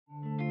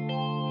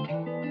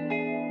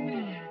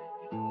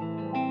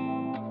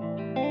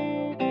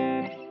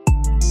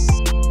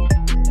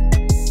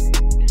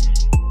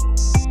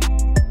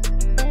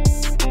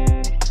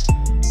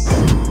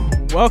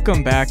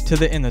Welcome back to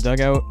the In the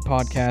Dugout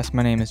podcast.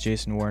 My name is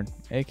Jason Ward,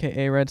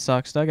 a.k.a. Red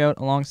Sox Dugout,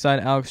 alongside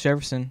Alex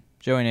Jefferson,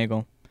 Joey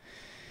Nagel,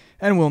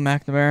 and Will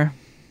McNamara.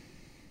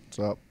 What's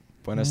up?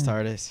 Buenas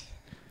tardes.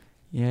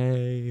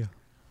 Yay.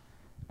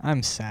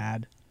 I'm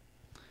sad.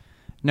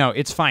 No,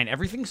 it's fine.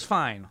 Everything's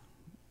fine.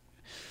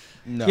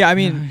 No. Yeah, I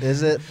mean,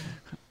 Is it?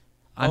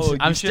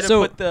 I'm should have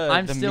so- put the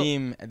I'm still-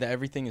 meme, the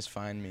everything is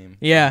fine meme.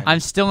 yeah.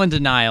 I'm still in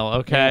denial,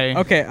 okay?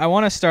 Okay, I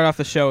want to start off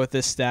the show with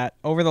this stat.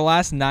 Over the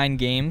last 9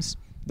 games,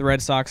 the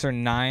Red Sox are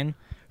 9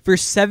 for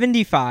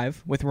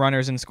 75 with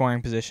runners in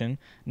scoring position.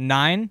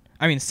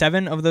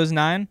 7 of those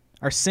 9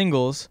 are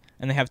singles,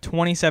 and they have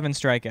 27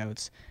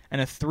 strikeouts and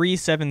a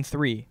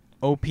 3.73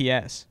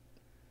 OPS.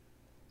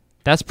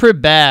 That's pretty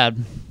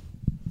bad.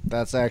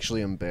 That's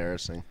actually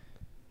embarrassing.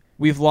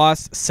 We've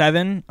lost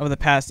 7 of the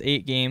past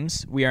 8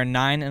 games. We are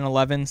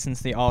 9-11 since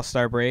the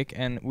All-Star break,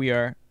 and we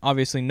are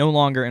obviously no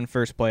longer in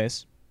first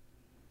place.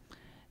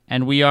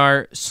 And we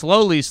are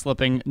slowly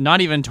slipping, not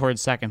even towards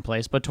second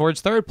place, but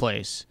towards third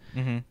place.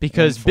 Mm-hmm.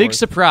 Because, And big fourth.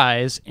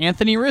 surprise,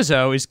 Anthony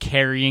Rizzo is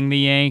carrying the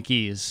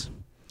Yankees.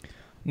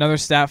 Another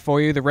stat for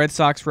you, the Red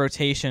Sox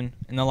rotation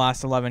in the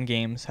last 11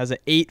 games has an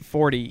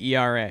 8.40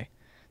 ERA.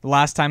 The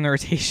last time the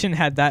rotation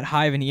had that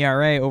high of an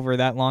ERA over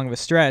that long of a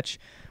stretch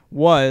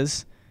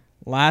was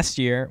last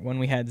year when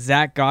we had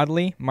Zach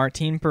Godley,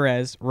 Martin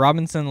Perez,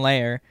 Robinson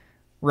Layer,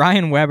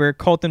 Ryan Weber,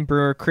 Colton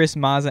Brewer, Chris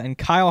Mazza, and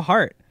Kyle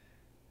Hart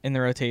in the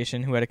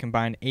rotation, who had a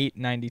combined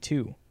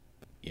 8.92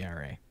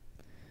 ERA.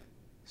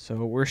 So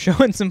we're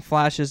showing some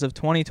flashes of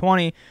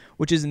 2020,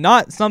 which is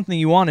not something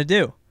you want to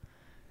do.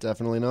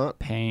 Definitely not.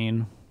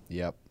 Pain.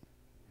 Yep.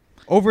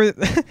 Over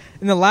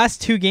in the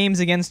last 2 games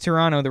against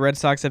Toronto, the Red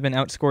Sox have been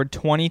outscored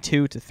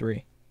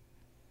 22-3.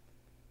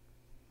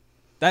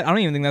 That I don't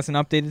even think that's an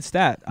updated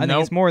stat. I think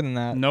Nope. it's more than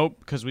that. Nope,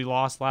 because we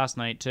lost last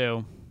night,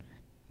 too.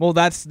 Well,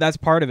 that's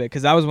part of it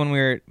because that was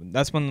when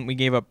that's when we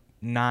gave up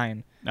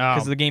 9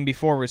 because Oh, the game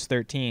before was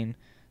 13,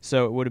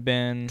 so it would have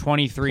been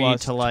 23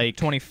 plus to, like,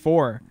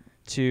 24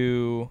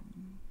 to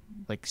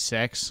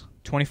 6.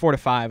 24 to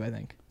 5, I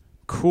think.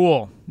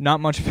 Cool.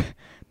 Not much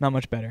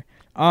better.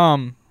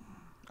 I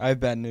have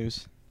bad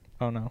news.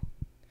 Oh no.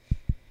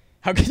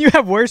 How can you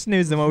have worse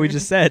news than what we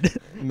just said?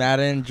 Matt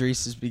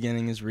Andrees is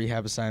beginning his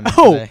rehab assignment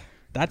Oh! today.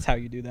 That's how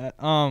you do that.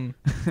 Yikes.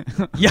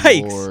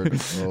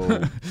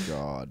 Lord. Oh,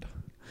 God.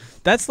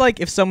 That's like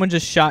if someone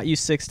just shot you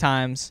 6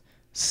 times,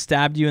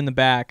 stabbed you in the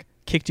back,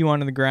 kicked you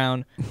onto the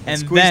ground, and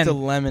Squeezed then a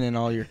lemon in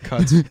all your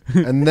cuts.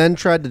 And then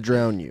tried to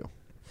drown you.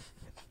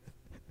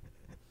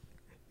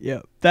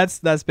 yeah, that's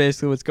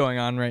basically what's going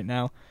on right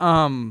now.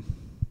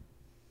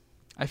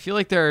 I feel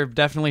like there are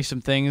definitely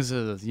some things,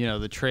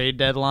 the trade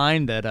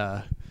deadline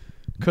that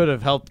could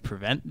have helped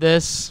prevent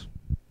this.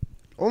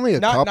 Only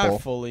a not couple.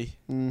 fully.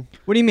 Mm.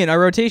 What do you mean? Our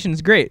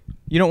rotation's great.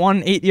 You don't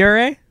want an 8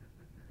 ERA?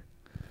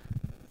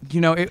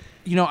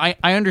 I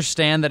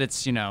understand that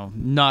it's,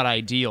 not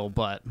ideal,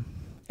 but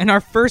And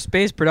our first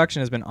base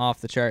production has been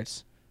off the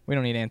charts. We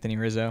don't need Anthony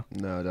Rizzo.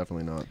 No,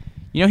 definitely not.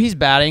 he's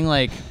batting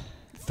like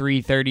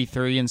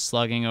 333 and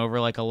slugging over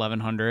like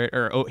 1100,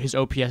 or his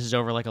OPS is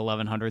over like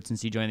 1100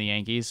 since he joined the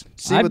Yankees.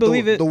 See, I but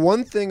believe it. The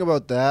one thing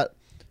about that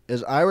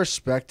is I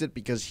respect it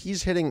because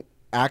he's hitting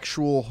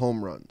actual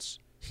home runs.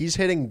 He's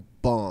hitting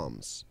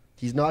bombs.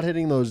 He's not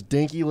hitting those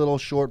dinky little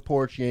short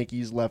porch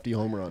Yankees lefty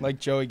home runs. Like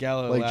Joey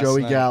Gallo. Like last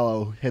Joey night.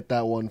 Gallo hit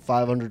that one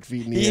 500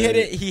 feet in the He air. hit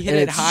it. He hit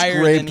and it higher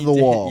scraped than he the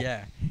did. wall.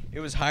 Yeah, it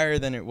was higher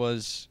than it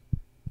was.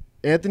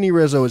 Anthony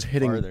Rizzo is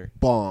hitting Farther.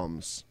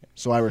 bombs,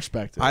 so I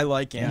respect it. I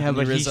like Yeah, Anthony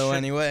but he Rizzo should-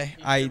 anyway.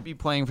 He should be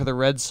playing for the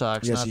Red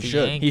Sox, Yes, not he the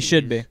should. Yankees. He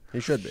should be. He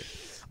should be.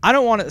 I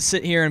don't want to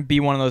sit here and be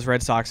one of those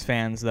Red Sox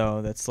fans,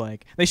 though, that's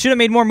like, they should have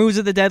made more moves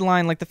at the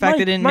deadline, like the fact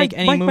they didn't make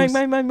any moves.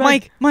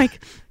 Mike,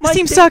 this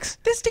team sucks.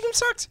 This team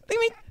sucks. They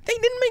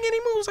didn't make any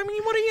moves. I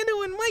mean, what are you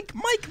doing, Mike?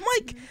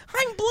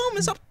 Chaim Bloom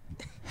is up.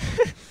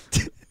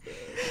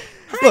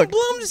 Chaim Look.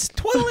 Bloom's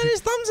twiddling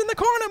his thumbs in the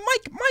corner.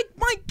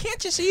 Mike,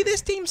 can't you see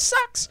this team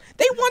sucks?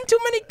 They won too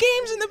many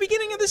games in the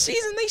beginning of the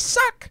season. They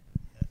suck.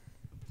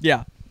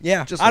 Yeah.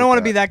 Yeah. Just I don't like want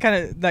to be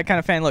that kind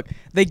of fan. Look,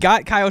 they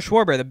got Kyle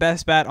Schwarber, the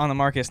best bat on the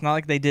market. It's not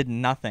like they did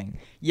nothing.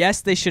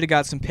 Yes, they should have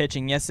got some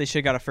pitching. Yes, they should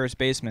have got a first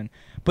baseman.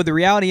 But the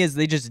reality is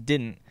they just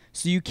didn't.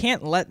 So you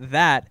can't let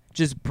that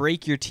just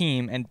break your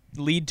team and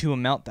lead to a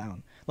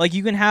meltdown. Like,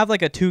 you can have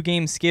like a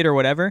 2-game skid or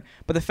whatever,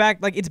 but the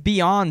fact, like, it's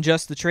beyond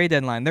just the trade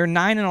deadline. They're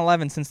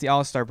 9-11 since the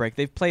All-Star break.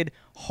 They've played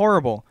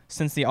horrible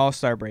since the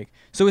All-Star break.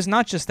 So it's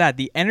not just that.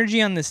 The energy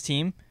on this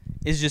team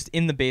is just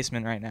in the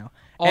basement right now.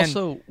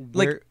 Also,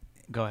 like,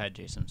 go ahead,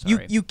 Jason.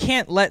 Sorry. You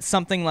can't let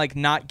something like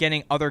not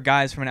getting other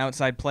guys from an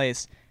outside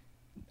place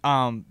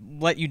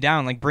let you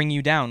down, like bring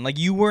you down. Like,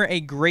 you were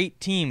a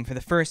great team for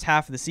the first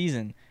half of the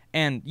season,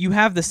 and you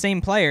have the same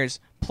players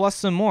plus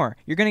some more.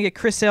 You're going to get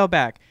Chris Sale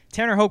back.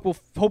 Tanner Hoke will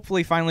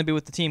hopefully finally be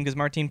with the team because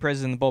Martin Perez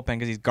is in the bullpen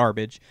because he's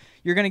garbage.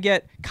 You're going to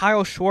get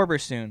Kyle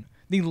Schwarber soon.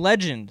 The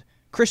legend,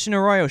 Christian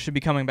Arroyo, should be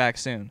coming back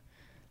soon.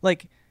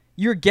 Like,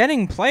 you're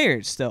getting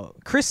players still.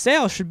 Chris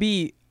Sale should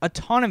be a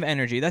ton of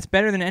energy. That's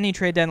better than any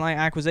trade deadline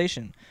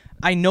acquisition.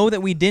 I know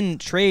that we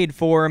didn't trade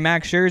for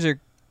Max Scherzer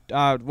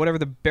whatever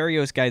the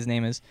Barrios guy's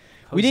name is.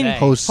 We Jose. didn't.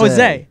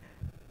 Jose.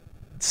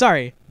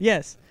 Sorry.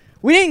 Yes.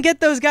 We didn't get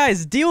those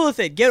guys. Deal with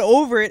it. Get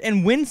over it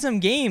and win some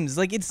games.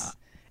 Like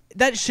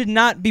that should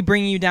not be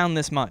bringing you down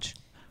this much.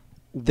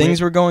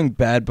 Things were going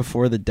bad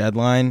before the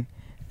deadline,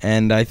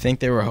 and I think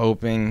they were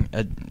hoping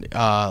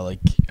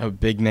a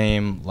big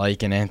name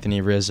like an Anthony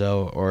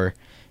Rizzo or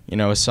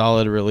a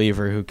solid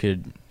reliever who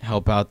could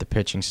help out the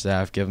pitching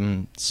staff, give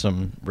them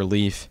some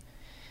relief.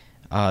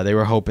 They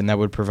were hoping that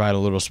would provide a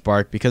little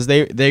spark because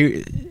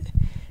they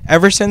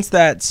ever since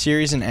that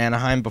series in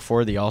Anaheim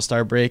before the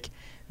All-Star break,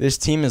 this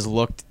team has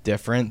looked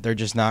different. They're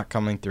just not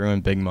coming through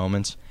in big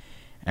moments.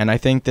 And I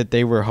think that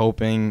they were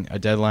hoping a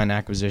deadline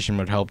acquisition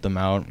would help them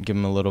out, give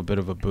them a little bit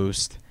of a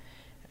boost.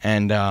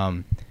 And,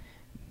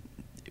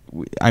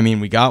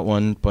 we got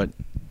one, but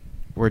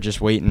we're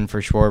just waiting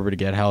for Schwarber to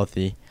get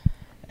healthy.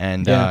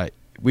 And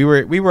we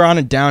were on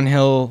a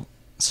downhill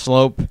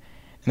slope, and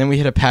then we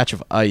hit a patch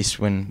of ice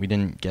when we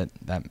didn't get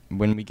that.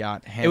 When we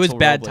got Hansel It was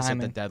bad Robles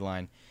timing. at the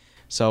deadline.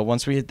 So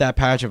once we hit that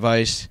patch of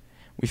ice,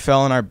 we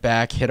fell on our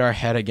back, hit our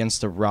head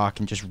against a rock,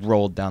 and just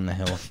rolled down the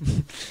hill.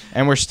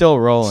 And we're still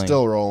rolling.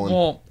 Still rolling.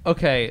 Well,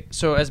 okay,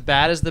 so as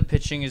bad as the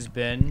pitching has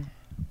been,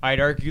 I'd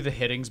argue the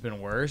hitting's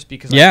been worse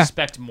because Yeah. I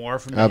expect more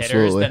from the hitters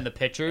Absolutely. than the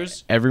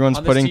pitchers. Everyone's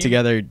on this putting team.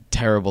 together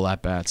terrible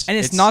at-bats. And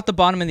it's not the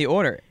bottom of the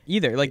order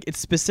either. Like it's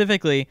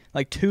specifically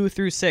like 2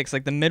 through 6,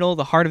 like the middle,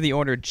 the heart of the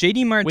order.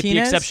 JD Martinez. With the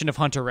exception of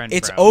Hunter Renfroe.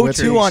 It's With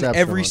the 0-2 on exception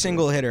every of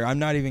single it. hitter. I'm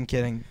not even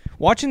kidding.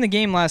 Watching the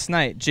game last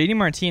night, JD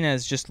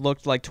Martinez just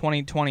looked like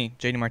 2020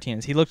 JD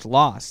Martinez. He looked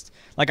lost.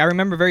 Like I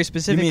remember very You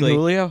specifically. mean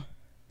Julio?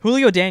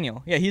 Julio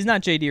Daniel. Yeah, he's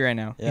not JD right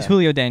now. Yeah. He's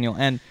Julio Daniel.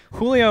 And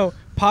Julio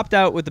popped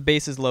out with the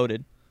bases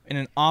loaded in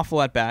an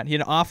awful at-bat. He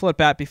had an awful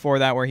at-bat before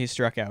that where he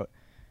struck out.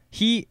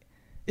 He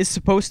is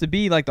supposed to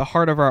be like the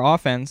heart of our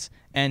offense,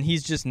 and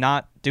he's just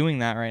not doing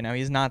that right now.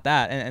 He's not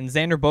that. And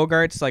Xander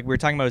Bogaerts, like we were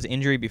talking about his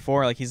injury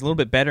before, like he's a little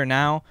bit better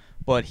now,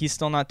 but he's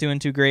still not doing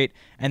too great.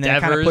 And then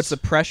it kind of Devers. puts the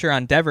pressure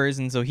on Devers,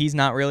 and so he's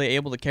not really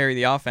able to carry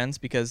the offense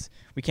because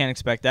we can't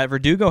expect that.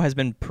 Verdugo has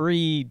been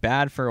pretty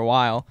bad for a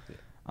while.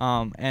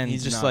 And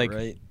He's just not like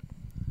right.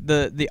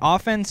 the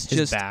offense his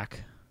just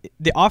back.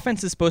 the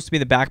offense is supposed to be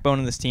the backbone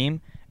of this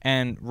team,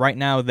 and right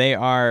now they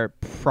are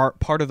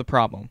part of the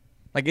problem.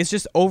 Like it's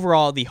just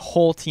overall the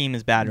whole team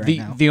is bad right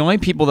now. The only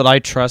people that I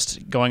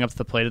trust going up to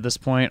the plate at this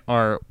point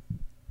are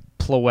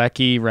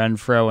Plawecki,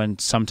 Renfroe, and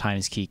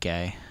sometimes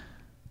Kike.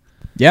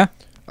 Yeah,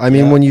 I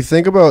mean, when you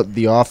think about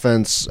the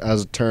offense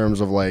as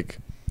terms of like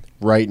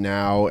right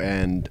now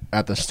and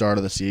at the start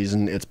of the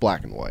season, it's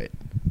black and white.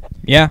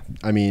 yeah.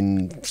 I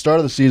mean, start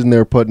of the season they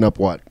were putting up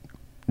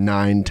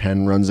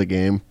 9-10 runs a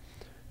game,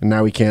 and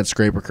now we can't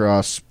scrape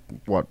across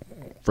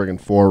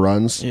friggin' 4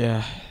 runs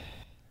Yeah.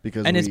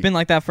 because And it's been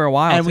like that for a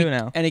while And too we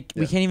now.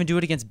 we can't even do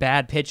it against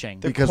bad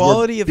pitching. The because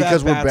quality we're, of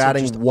because we're at-bats are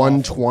batting just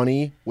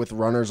 120 with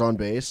runners on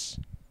base.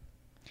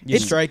 You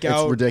strike It's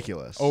out.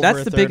 ridiculous. over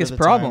That's a the third of biggest the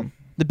problem. time.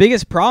 The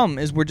biggest problem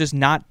is we're just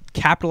not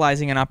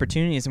capitalizing on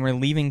opportunities, and we're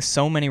leaving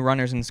so many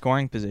runners in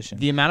scoring position.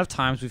 The amount of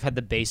times we've had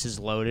the bases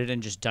loaded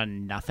and just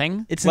done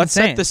nothing. It's Let's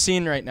insane. set the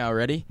scene right now.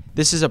 Ready?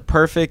 This is a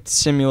perfect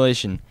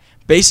simulation.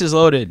 Bases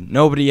loaded.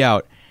 Nobody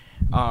out.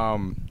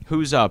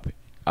 Who's up?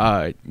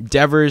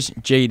 Devers,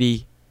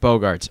 JD,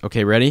 Bogaerts.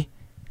 Okay, ready?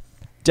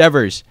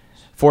 Devers,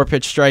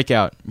 4-pitch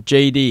strikeout.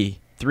 JD,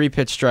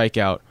 3-pitch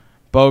strikeout.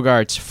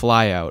 Bogaerts,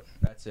 fly out.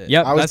 That's it.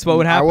 Yep, that's what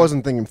would happen. I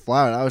wasn't thinking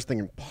fly out. I was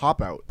thinking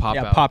pop out. Pop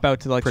yeah, out. pop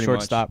out to like Pretty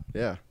shortstop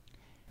Yeah.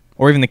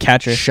 or even the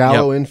catcher.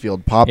 Shallow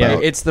infield pop Yeah,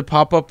 out. It's the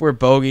pop up where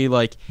Bogey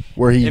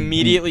where he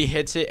immediately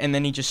hits it and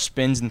then he just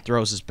spins and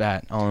throws his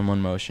bat all in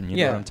one motion. You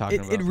know what I'm talking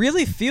about? It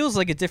really feels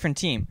like a different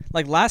team.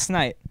 Like last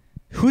night,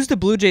 who's the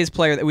Blue Jays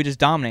player that we just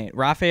dominate?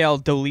 Rafael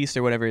Dolis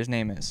or whatever his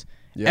name is.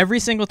 Yeah. Every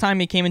single time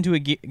he came into a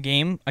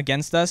game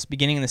against us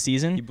beginning of the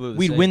season, He blew the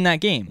we'd save. win that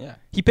game. Yeah.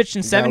 He pitched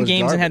in That 7 was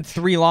games and had garbage.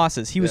 3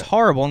 losses. He was Yeah.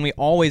 horrible, and we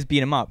always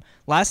beat him up.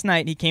 Last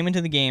night, he came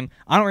into the game.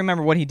 I don't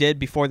remember what he did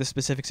before the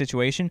specific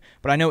situation,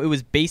 but I know it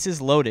was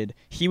bases loaded.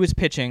 He was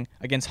pitching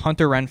against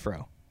Hunter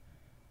Renfroe.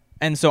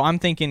 And so I'm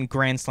thinking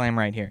grand slam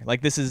right here.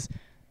 Like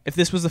if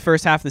this was the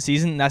first half of the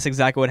season, that's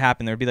exactly what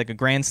happened. There would be like a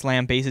grand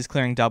slam, bases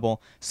clearing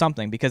double,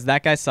 something, because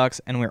that guy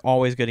sucks and we're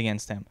always good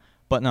against him.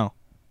 But no,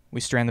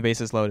 we strand the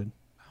bases loaded.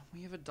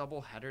 We have a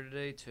double header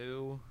today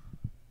too.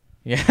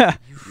 Yeah.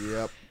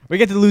 Yep. We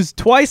get to lose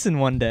twice in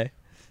one day.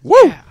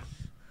 Woo!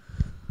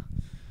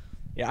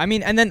 Yeah, I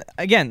mean, and then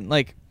again,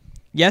 like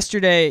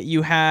yesterday,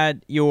 you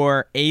had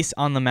your ace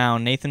on the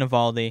mound, Nathan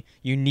Eovaldi.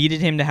 You needed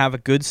him to have a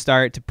good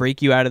start to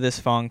break you out of this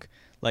funk.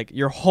 Like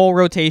your whole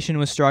rotation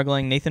was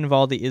struggling. Nathan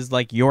Eovaldi is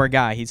like your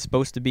guy. He's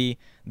supposed to be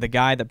the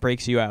guy that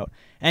breaks you out,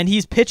 and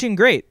he's pitching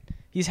great.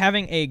 He's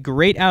having a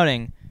great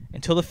outing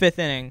until the 5th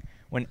inning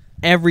when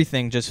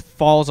everything just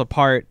falls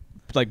apart,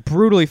 like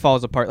brutally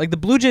falls apart. Like the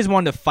Blue Jays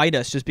wanted to fight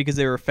us just because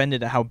they were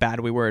offended at how bad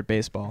we were at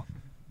baseball.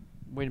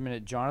 Wait a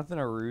minute, Jonathan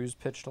Aruz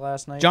pitched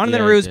last night?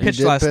 Jonathan Yeah, Aruz he pitched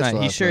did last pitch night.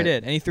 He last sure night.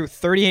 did. And he threw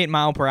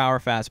 38-mile-per-hour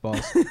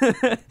fastballs.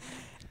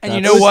 And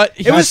you That's- know what?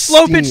 It was That's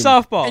slow pitch steam.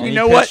 softball. And you he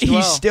know what? pitched He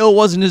well. still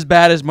wasn't as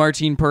bad as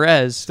Martin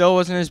Perez. Still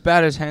wasn't as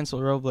bad as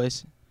Hansel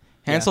Robles.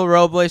 Hansel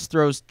Robles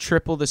throws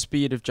triple the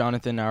speed of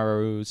Jonathan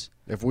Arauz.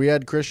 If we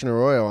had Christian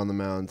Arroyo on the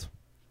mound,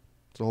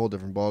 it's a whole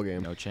different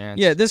ballgame. No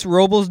chance. Yeah, this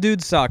Robles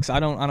dude sucks. I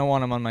don't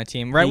want him on my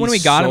team. Right when we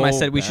He's got him, I so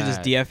said we should just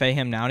bad. DFA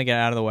him now to get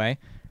out of the way.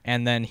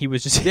 And then he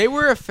was just They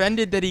were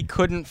offended that he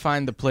couldn't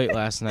find the plate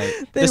last night.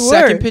 They the were.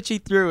 second pitch he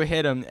threw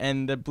hit him,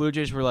 and the Blue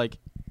Jays were like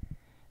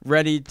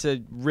ready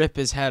to rip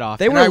his head off.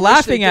 they And were I wish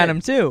laughing they at did.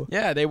 him too.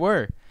 Yeah, they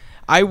were.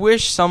 I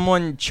wish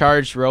someone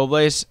charged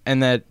Robles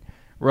and that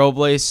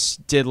Robles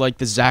did like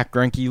the Zach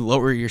Greinke,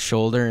 lower your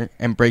shoulder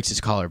and breaks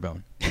his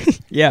collarbone.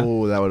 Yeah,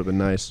 Oh, that would have been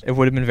nice. it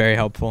would have been very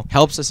helpful.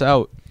 Helps us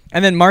out.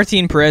 And then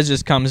Martin Perez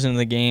just comes into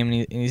the game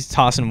and he's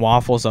tossing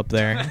waffles up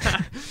there.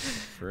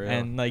 For real.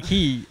 And like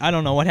I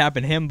don't know what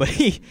happened to him, but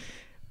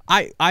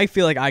I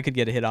feel like I could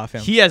get a hit off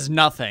him. He has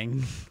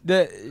nothing.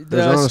 The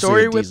There's honestly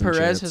story a with decent Perez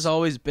chance. has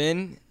always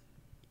been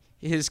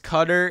his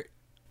cutter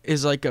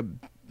is like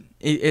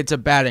it's a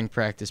batting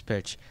practice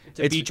pitch. It's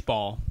a beach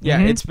ball. Yeah,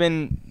 Mhm. it's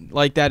been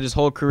like that his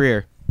whole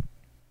career.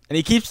 And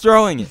he keeps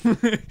throwing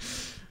it.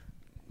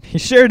 He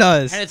sure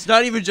does. And it's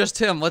not even just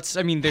him.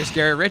 There's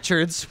Garrett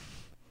Richards.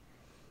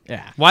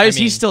 Yeah. Why I is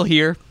he mean, still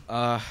here?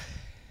 I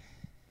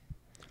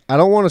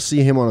don't want to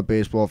see him on a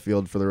baseball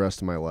field for the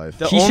rest of my life.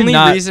 The He should only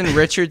not- reason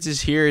Richards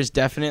is here is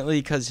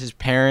definitely because his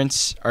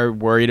parents are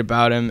worried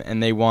about him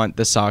and they want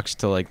the Sox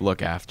to like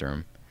look after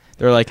him.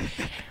 They're like,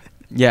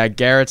 yeah,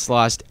 Garrett's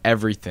lost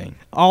everything.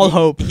 all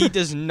hope? He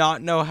does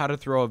not know how to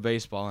throw a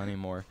baseball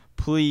anymore.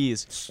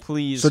 Please.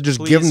 So just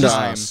please give him to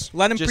time. us.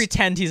 Let him Just-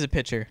 pretend he's a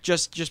pitcher.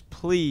 Just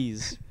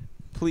please.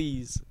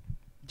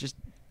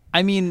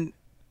 I mean,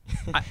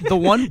 the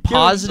one some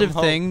positive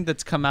hope. thing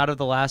that's come out of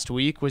the last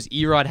week was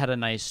Erod had a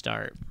nice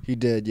start. He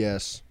did,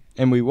 yes.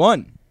 And we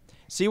won.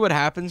 See what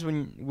happens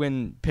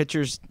when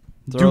pitchers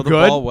throw Do the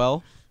good? ball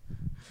well?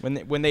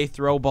 When they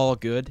throw ball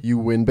good, You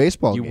win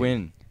baseball you game.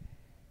 win.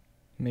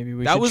 Maybe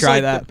we That should was try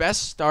like that. the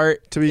best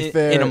start To be in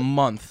fair- a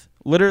month.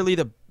 Literally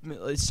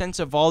since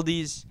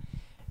Evaldi's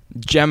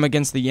gem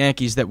against the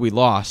Yankees that we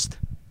lost.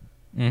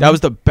 Mhm. That was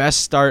the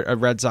best start a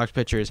Red Sox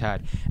pitcher has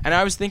had. And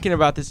I was thinking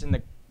about this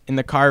in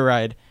the car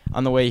ride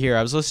on the way here.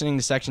 I was listening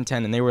to Section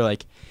 10 and they were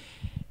like,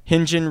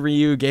 Hyun-Jin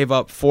Ryu gave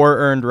up 4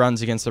 earned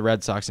runs against the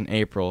Red Sox in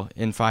April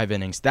in 5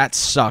 innings. That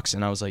sucks.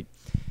 And I was like,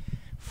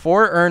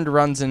 4 earned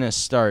runs in a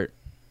start.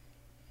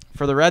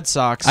 For the Red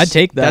Sox, I'd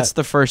take that. That's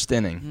the first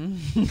inning.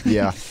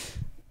 Yeah.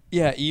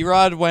 Yeah,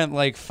 Erod went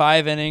like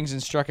 5 innings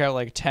and struck out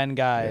like 10 Yeah,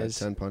 guys.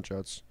 10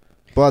 punch-outs.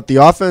 But the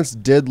offense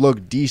did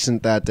look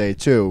decent that day,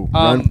 too.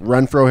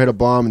 Renfroe hit a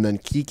bomb, and then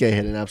Kike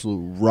hit an absolute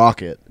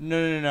rocket.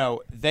 No.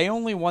 They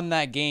only won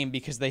that game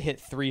because they hit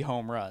 3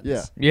 home runs.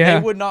 Yeah. Yeah.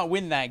 They would not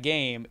win that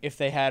game if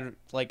they had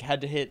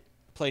to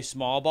play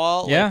small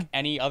ball Yeah. like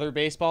any other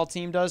baseball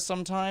team does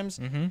sometimes.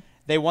 Mm-hmm.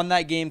 They won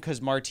that game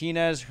because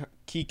Martinez,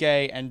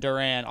 Kike, and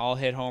Duran all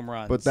hit home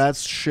runs. But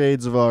that's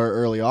shades of our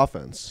early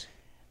offense.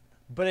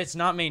 But it's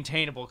not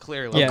maintainable,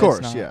 clearly. Yeah, of course,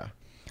 it's not. yeah.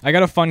 I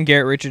got a fun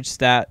Garrett Richards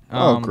stat.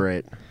 Oh,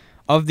 great.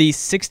 Of the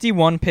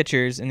 61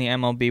 pitchers in the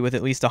MLB with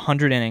at least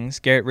 100 innings,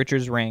 Garrett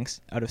Richards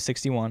ranks, out of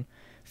 61,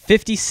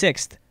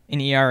 56th in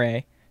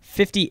ERA,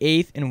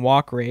 58th in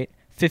walk rate,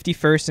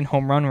 51st in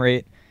home run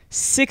rate,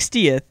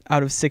 60th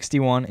out of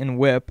 61 in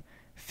whip,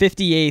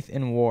 58th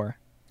in WAR.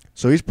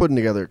 So he's putting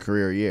together a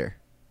career year.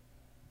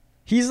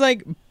 He's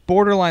like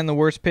borderline the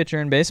worst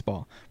pitcher in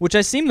baseball, which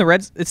it seems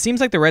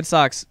like the Red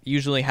Sox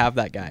usually have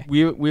that guy. We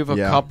have a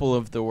Yeah. couple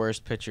of the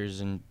worst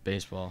pitchers in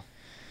baseball.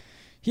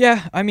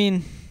 Yeah, I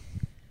mean,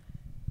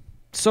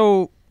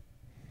 so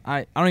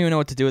I don't even know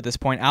what to do at this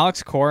point.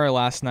 Alex Cora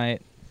last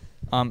night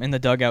in the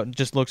dugout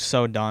just looked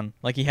so done.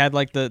 Like he had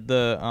like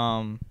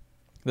the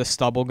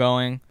stubble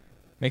going.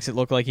 Makes it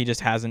look like he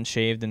just hasn't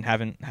shaved and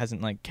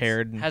hasn't like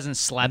cared in Hasn't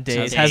slept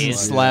days. in Hasn't days.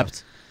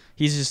 slept.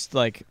 He's just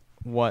like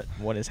what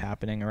is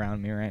happening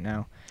around me right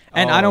now.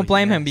 And Oh, I don't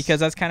blame him yes. because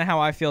that's kind of how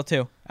I feel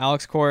too.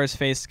 Alex Cora's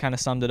face kind of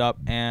summed it up,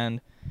 and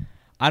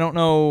I don't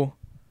know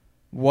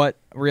what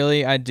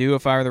really I'd do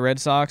if I were the Red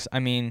Sox. I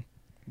mean,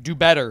 Do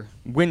better.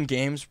 Win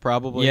games,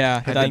 probably. yeah,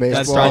 Hit that's the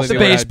baseball. probably The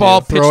what I'd do.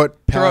 baseball. Throw it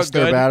throw past it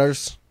their good.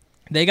 batters.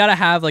 They got to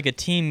have like a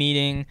team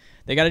meeting.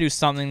 They got to do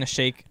something to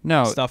shake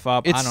stuff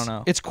up. I don't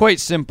know. It's quite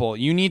simple.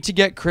 You need to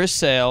get Chris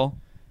Sale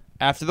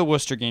after the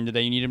Worcester game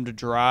today. You need him to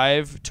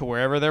drive to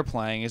wherever they're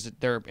playing. Is it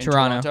they're in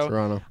Toronto.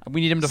 Toronto.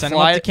 We need him to Send him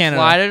fly up to Canada.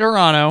 Fly to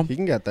Toronto He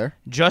can get there.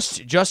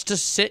 just to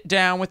sit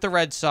down with the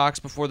Red Sox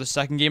before the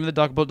second game of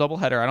the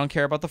doubleheader. I don't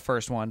care about the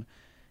first one,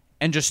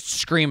 and just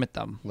scream at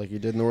them. Like he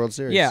did in the World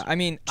Series. Yeah, I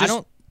mean,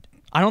 Just-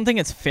 I don't think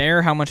it's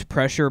fair how much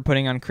pressure we're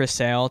putting on Chris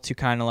Sale to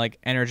kind of like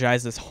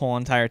energize this whole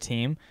entire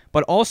team.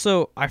 But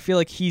also, I feel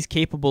like he's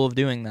capable of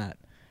doing that.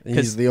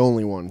 He's the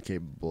only one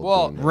capable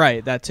Well, of doing that.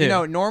 Right, that too. You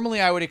know, normally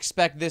I would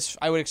expect this.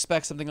 I would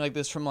expect something like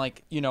this from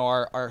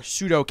our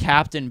pseudo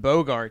captain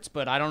Bogarts,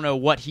 but I don't know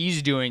what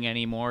he's doing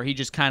anymore. He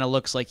just kind of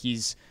looks like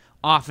he's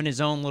off in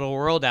his own little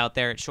world out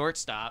there at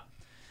shortstop.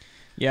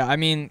 Yeah, I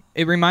mean,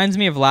 it reminds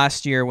me of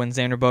last year when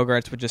Xander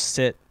Bogaerts would just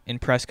sit in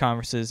press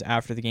conferences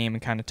after the game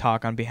and kind of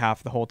talk on behalf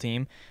of the whole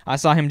team. I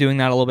saw him doing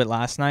that a little bit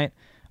last night,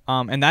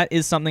 and that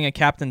is something a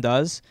captain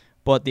does.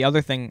 But the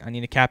other thing I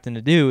need a captain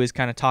to do is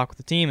kind of talk with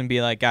the team and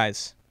be like,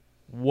 guys,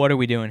 what are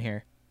we doing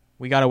here?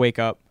 We got to wake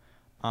up.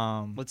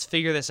 Let's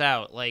figure this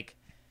out. Like,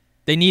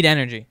 they need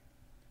energy.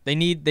 They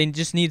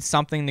just need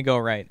something to go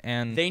right,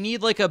 and they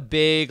need like a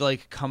big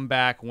like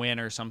comeback win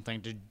or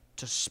something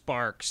to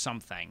spark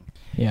something.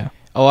 yeah.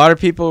 A lot of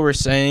people were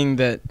saying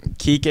that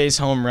Kike's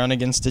home run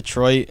against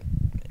Detroit,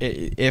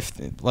 if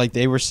like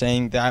they were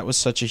saying that was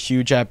such a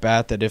huge at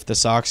bat that if the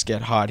Sox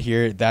get hot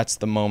here, that's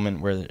the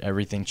moment where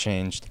everything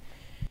changed.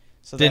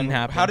 So Didn't then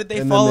happen. How did they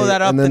And follow then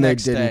that up and the then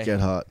next they didn't day? get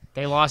hot.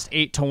 They lost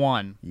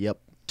 8-1 Yep.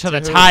 to the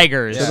who?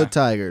 Tigers. To the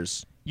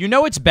Tigers. You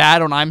know it's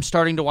bad when I'm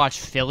starting to watch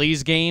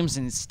Phillies games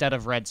instead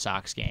of Red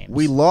Sox games.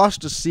 We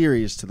lost a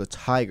series to the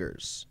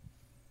Tigers.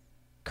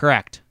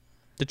 Correct.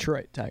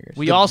 Detroit Tigers.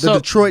 The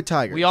Detroit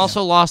Tigers. We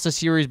also lost a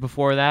series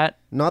before that,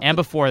 Not and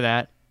the- before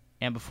that,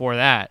 and before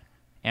that,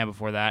 and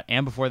before that,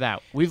 and before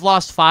that. We've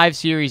lost 5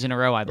 series in a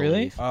row, I Really?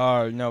 believe.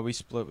 Oh no, we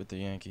split with the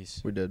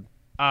Yankees. We did.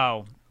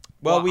 Oh.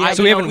 Well, we I- haven't,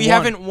 So we haven't we won-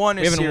 haven't won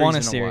a we haven't series won a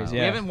in series, while.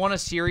 yeah. We haven't won a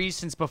series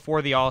since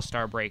before the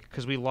All-Star break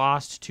because we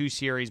lost 2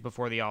 series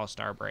before the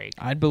All-Star break.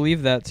 I'd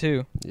believe that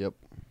too. Yep.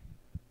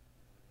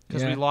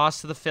 Because we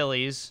lost to the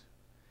Phillies,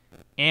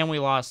 and we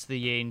lost to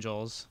the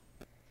Angels.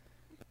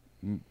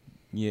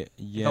 Yeah,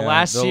 The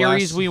last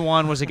series we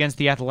won was against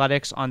the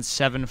Athletics on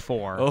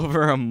 7-4.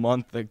 over a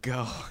month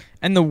ago.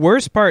 And the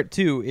worst part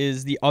too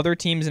is the other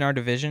teams in our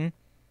division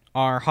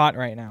are hot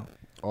right now.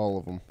 All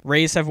of them.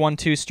 Rays have won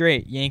 2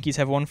 straight. Yankees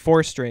have won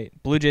 4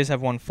 straight. Blue Jays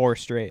have won 4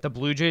 straight. The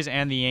Blue Jays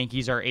and the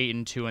Yankees are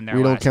 8-2 in their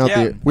We don't last count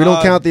Yeah. the we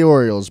don't count the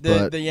Orioles, The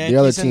but the Yankees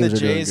other and teams the are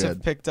doing Jays have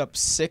good. picked up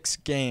 6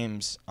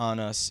 games on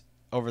us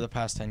over the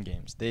past 10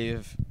 games.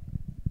 They've.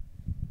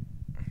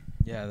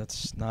 Yeah,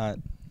 that's not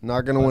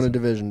Not going to win a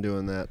division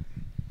doing that.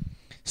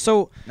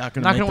 So not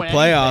going Not to gonna make the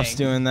win playoffs anything.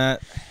 doing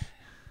that.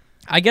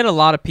 I get a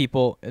lot of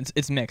people.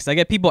 It's mixed. I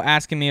get people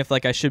asking me if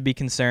like I should be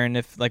concerned,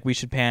 if like we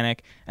should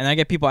panic, and I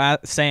get people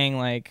saying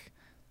like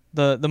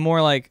the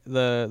more like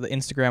the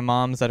Instagram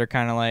moms that are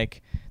kind of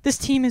like, this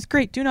team is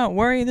great. Do not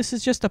worry. This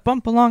is just a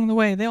bump along the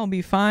way. They'll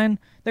be fine.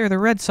 They're the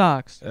Red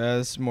Sox.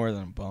 It's more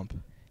than a bump.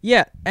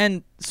 Yeah,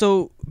 and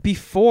so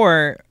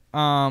before,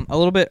 a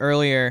little bit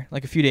earlier,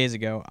 like a few days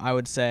ago, I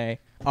would say,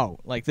 oh,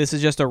 like this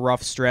is just a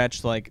rough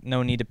stretch, like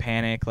no need to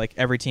panic, like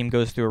every team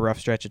goes through a rough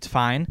stretch, it's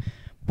fine.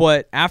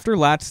 But after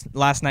last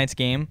night's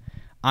game,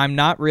 I'm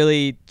not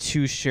really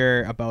too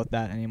sure about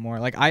that anymore.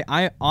 Like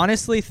I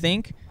honestly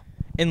think,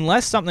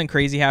 unless something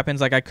crazy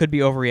happens, like I could be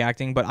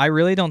overreacting, but I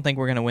really don't think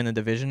we're going to win the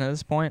division at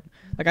this point.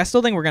 Like I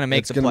still think we're going to make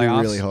It's the going to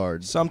playoffs. be really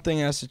hard. Something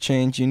has to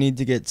change. You need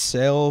to get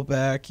Sale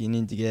back. You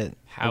need to get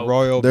How-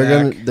 Royal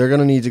They're back.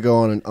 gonna need to go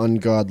on an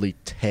ungodly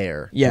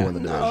tear Yeah. to win the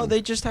division. No,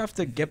 they just have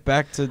to get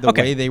back to the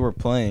Okay. way they were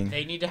playing.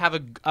 They need to have they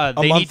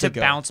month need to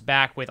ago. bounce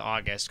back with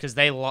August because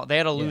they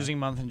had a losing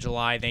month in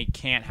July. They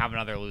can't have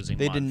another losing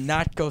They month. did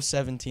not go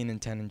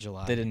 17-10 in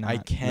July. They did not. I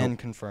can Nope.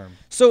 confirm.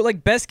 So,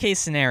 like, best case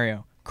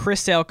scenario,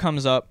 Chris Sale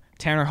comes up,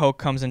 Tanner Hoke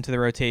comes into the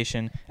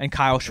rotation, and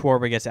Kyle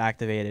Schwarber gets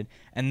activated.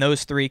 And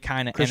those 3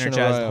 kind of Christian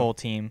energize the Arroyo. whole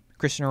team.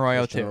 Christian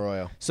Arroyo, Christian too.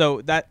 Arroyo.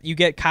 So, that you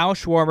get Kyle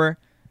Schwarber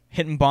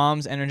hitting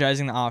bombs,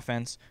 energizing the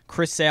offense,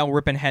 Chris Sale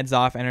ripping heads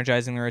off,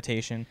 energizing the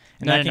rotation.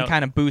 And No, that no, can no.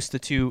 kind of boost the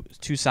two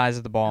sides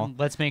of the ball.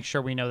 Let's make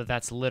sure we know that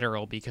that's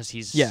literal because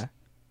he's Yeah.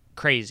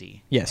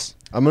 crazy. Yes.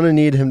 I'm gonna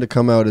need him to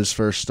come out his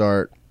first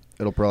start.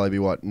 It'll probably be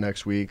what,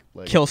 next week?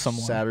 Like Kill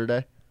someone.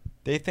 Saturday.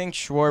 They think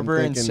Schwarber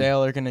and thinking-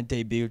 Sale are going to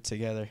debut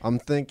together. I'm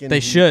thinking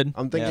They should.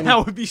 I'm thinking.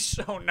 That would be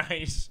so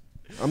nice.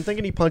 I'm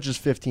thinking he punches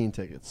 15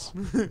 tickets.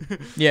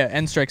 Yeah,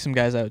 and strike some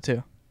guys out,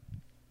 too.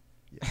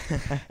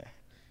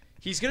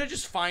 He's gonna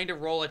just find a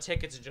roll of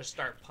tickets and just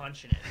start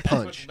punching it.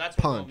 Punch, That's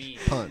what we'll punch, need.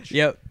 punch.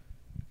 Yep.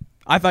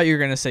 I thought you were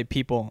going to say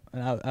people,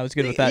 and I was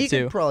good with that, he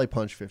too. could probably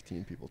punch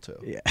 15 people too.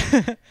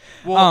 Yeah.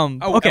 Well,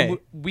 okay.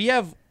 We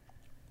have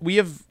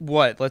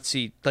what? Let's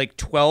see, like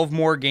 12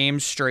 more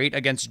games straight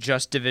against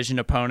just division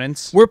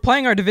opponents. We're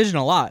playing our division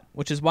a lot,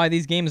 which is why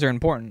these games are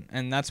important.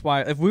 And that's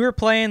why if we were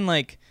playing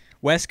like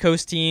West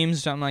Coast teams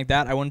or something like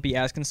that, I wouldn't be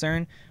as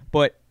concerned.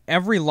 But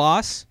every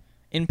loss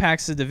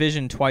impacts the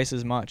division twice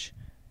as much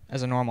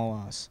as a normal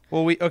loss.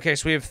 Well,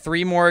 so we have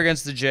 3 more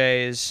against the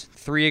Jays,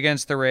 3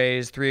 against the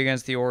Rays, 3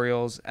 against the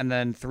Orioles, and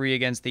then 3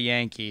 against the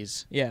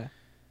Yankees. Yeah.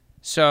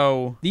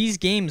 So These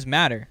games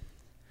matter.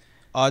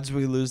 Odds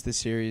we lose the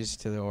series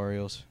to the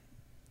Orioles.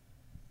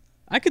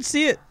 I could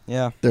see it.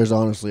 Yeah. There's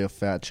honestly a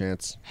fat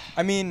chance.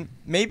 I mean,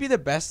 maybe the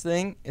best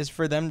thing is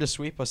for them to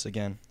sweep us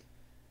again.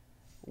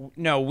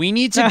 no, we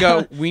need to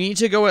go. We need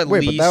to go at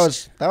Wait, least.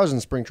 but that was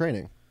in spring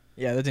training.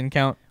 Yeah, that didn't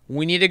count.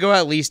 We need to go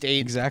at least 8,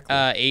 Exactly.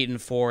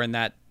 8-4 in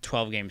that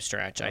 12-game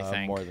stretch. I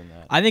think. More than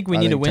that. I think we I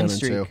need a think win 10-2.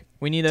 streak.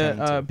 We need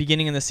 10-2. a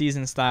beginning of the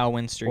season style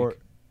win streak. Or-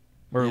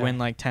 where we yeah. win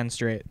like 10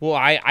 straight. Well,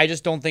 I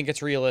just don't think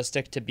it's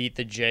realistic to beat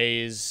the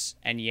Jays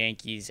and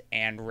Yankees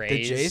and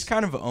Rays. The Jays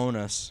kind of own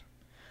us.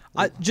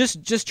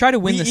 Just try to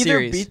win we the either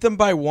series. beat them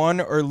by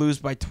 1 or lose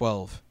by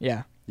 12.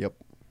 Yeah. Yep.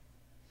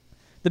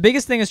 The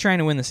biggest thing is trying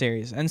to win the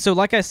series. And so,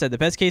 like I said, the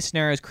best case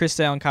scenario is Chris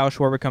Sale and Kyle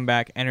Schwarber come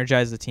back,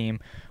 energize the team.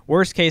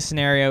 Worst case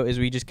scenario is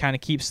we just kind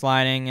of keep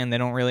sliding and they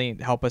don't really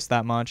help us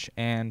that much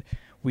and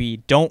we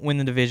don't win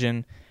the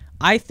division.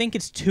 I think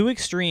it's too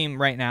extreme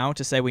right now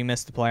to say we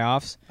missed the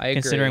playoffs, I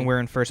agree. considering we're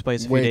in first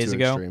place a few Way days too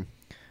ago.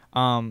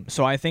 extreme.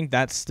 So I think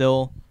that's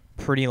still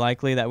pretty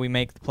likely that we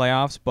make the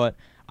playoffs, but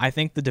I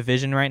think the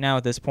division right now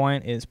at this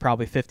point is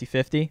probably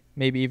 50-50,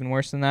 maybe even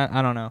worse than that.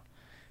 I don't know.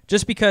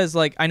 Just because,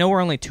 like, I know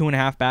we're only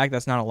 2.5 back,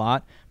 that's not a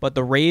lot, but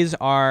the Rays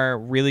are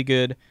really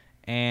good,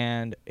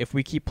 and if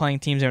we keep playing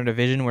teams in our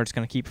division, we're just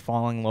going to keep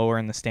falling lower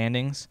in the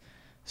standings.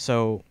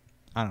 So,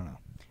 I don't know.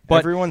 But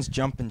Everyone's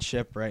jumping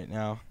ship right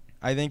now.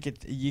 I think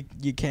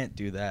you can't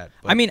do that.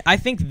 But I mean, I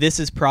think this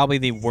is probably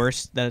the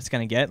worst that it's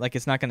going to get. Like,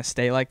 it's not going to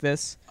stay like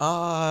this.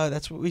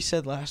 that's what we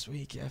said last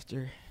week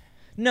after.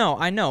 No,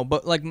 I know,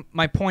 but, like,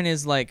 my point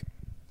is, like,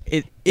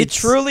 It it's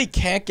truly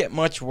can't get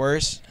much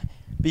worse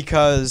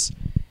because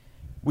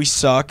we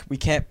suck. We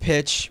can't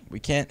pitch. We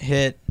can't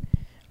hit.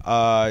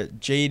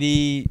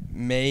 JD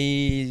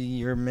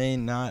may or may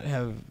not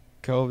have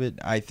COVID.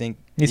 I think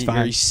He's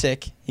fine. He's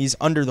sick. He's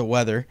under the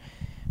weather.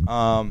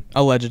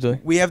 allegedly.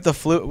 We have the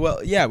flu.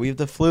 Well, yeah, we have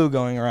the flu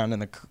going around in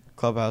the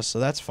clubhouse, so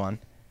that's fun.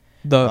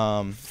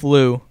 The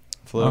flu.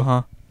 Flu.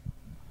 Uh-huh.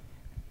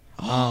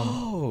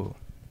 Oh,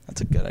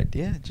 that's a good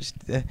idea. Just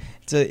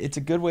it's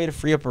a good way to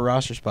free up a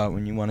roster spot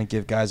when you want to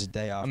give guys a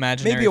day off.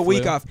 Imaginary Maybe a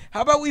week flu. off.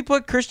 How about we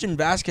put Christian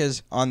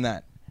Vasquez on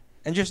that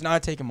and just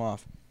not take him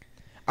off?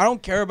 I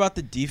don't care about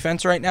the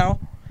defense right now.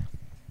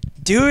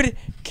 Dude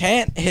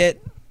can't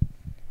hit.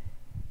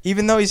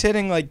 Even though he's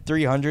hitting like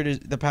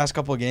 300 the past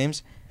couple of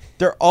games,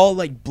 they're all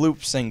like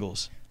bloop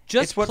singles.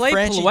 Just it's what play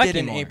Franchi Plawecki did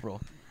in more.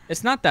 April.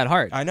 It's not that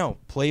hard. I know.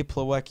 Play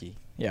Plawecki.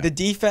 Yeah.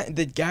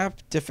 The gap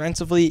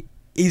defensively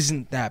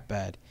isn't that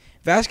bad.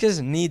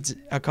 Vasquez needs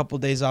a couple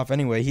days off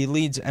anyway. He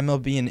leads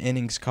MLB in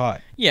innings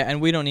caught. Yeah, and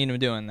we don't need him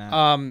doing that.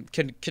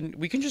 Can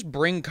we can just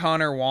bring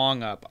Connor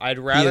Wong up? I'd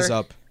rather. He is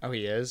up. Oh,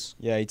 he is.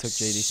 Yeah, he took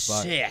JD's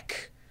spot.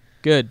 Sick.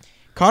 Good.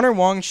 Connor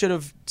Wong should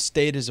have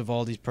stayed as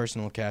Evaldi's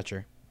personal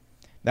catcher.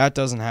 That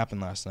doesn't happen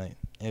last night.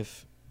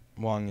 If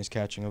Wong is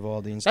catching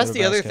Evaldi instead That's of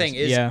the other Vasquez. thing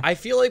is Yeah. I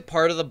feel like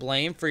part of the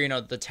blame for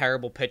the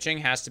terrible pitching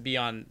has to be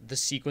on the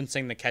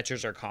sequencing the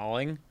catchers are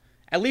calling,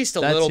 at least a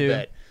That little too.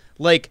 bit.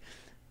 Like,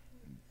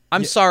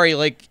 I'm sorry,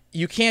 like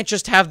you can't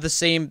just have the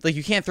same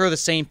you can't throw the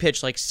same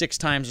pitch like 6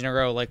 times in a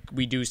row like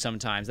we do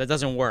sometimes. That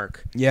doesn't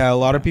work. Yeah, a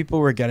lot of people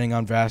were getting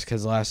on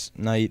Vasquez last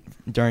night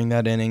during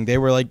that inning. They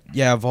were like,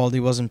 yeah,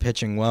 Evaldi wasn't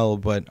pitching well,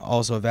 but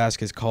also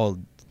Vasquez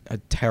called a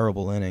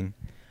terrible inning.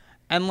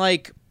 And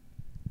like,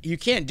 you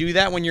can't do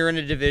that when you're in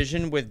a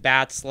division with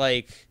bats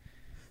like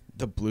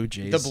The Blue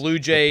Jays. the Blue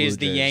Jays,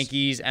 the Jays.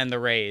 Yankees, and the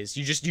Rays.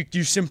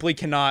 You simply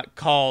cannot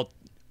call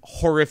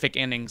horrific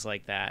innings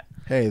like that.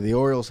 Hey, the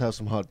Orioles have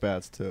some hot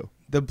bats too.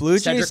 The Blue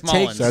Cedric Jays take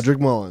Mullins. Cedric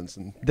Mullins.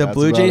 And the that's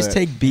Blue about Jays it.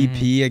 take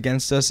BP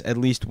against us at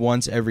least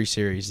once every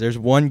series. There's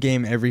one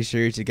game every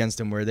series against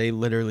them where they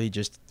literally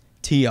just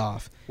tee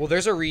off. Well,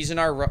 there's a reason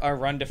our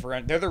run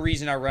differential. They're the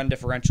reason our run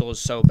differential is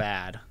so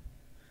bad.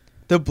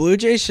 The Blue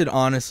Jays should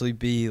honestly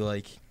be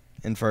like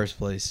in first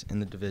place in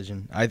the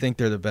division. I think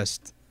they're the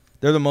best.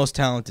 They're the most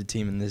talented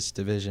team in this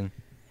division.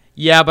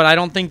 Yeah, but I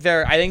don't think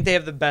they're. I think they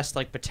have the best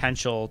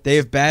potential.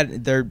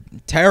 They're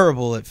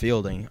terrible at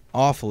fielding,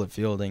 awful at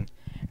fielding,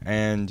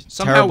 and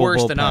Somehow terrible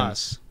worse than bullpen.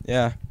 us.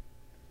 Yeah.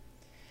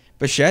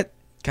 Bichette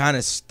kind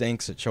of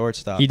stinks at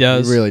shortstop. He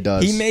does. He really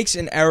does. He makes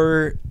an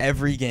error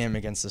every game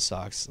against the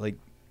Sox. Like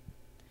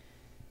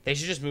They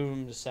should just move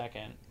him to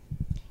second.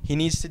 he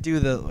needs to do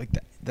the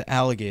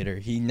alligator.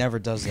 He never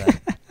does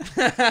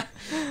that.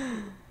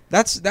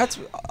 That's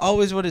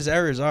always what his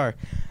errors are.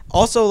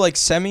 Also, like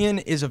Semyon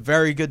is a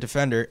very good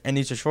defender, and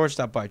he's a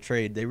shortstop by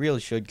trade. They really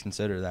should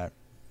consider that.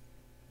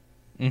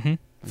 Mm-hmm.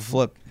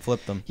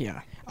 Flip them.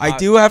 Yeah. I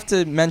do have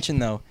to mention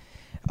though,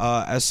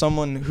 as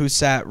someone who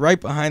sat right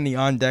behind the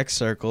on-deck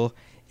circle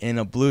in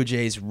a Blue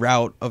Jays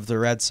rout of the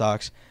Red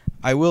Sox,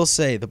 I will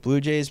say the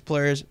Blue Jays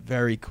players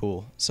very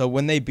cool. So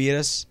when they beat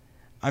us,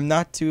 I'm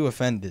not too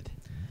offended.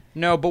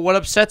 No, but what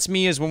upsets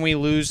me is when we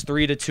lose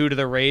 3-2 to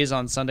the Rays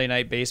on Sunday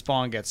Night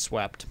Baseball and get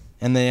swept.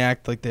 And they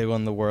act like they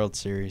won the World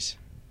Series.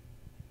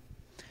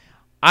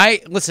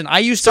 I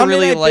used to Sunday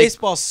really Night like.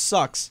 Baseball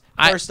sucks.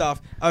 First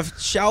off, a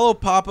shallow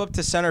pop-up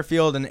to center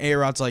field, and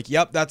A-Rod's like,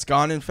 yep, that's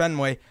gone in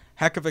Fenway.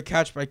 Heck of a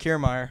catch by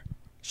Kiermaier.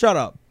 Shut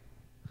up.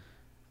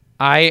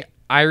 I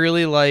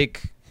really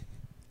like.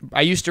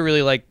 I used to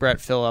really like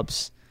Brett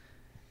Phillips,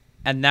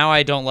 and now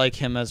I don't like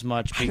him as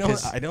much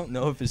because I don't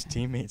know if his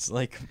teammates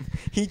like him.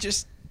 He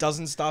just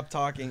doesn't stop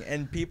talking,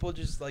 and people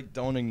just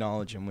don't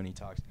acknowledge him when he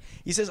talks.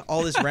 He says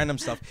all this random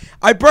stuff.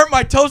 I burnt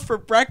my toast for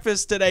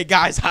breakfast today,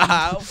 guys.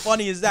 How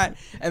funny is that?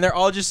 And they're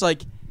all just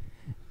like,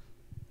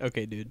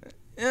 Okay, dude.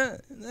 yeah.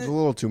 It's a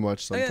little too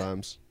much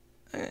sometimes.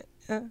 At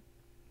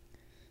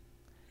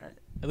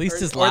least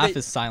his Or laugh they-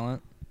 is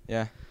silent.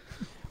 Yeah.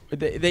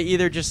 They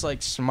either just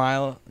like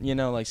smile,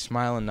 like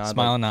smile and nod,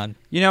 Smile and nod.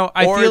 You know,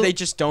 I or feel they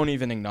just don't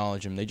even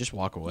acknowledge him. They just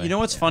walk away. You know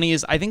what's funny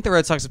is I think the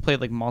Red Sox have played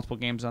like multiple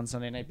games on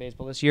Sunday Night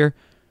Baseball this year.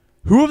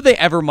 Who have they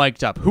ever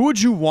mic'd up? Who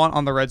would you want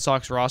on the Red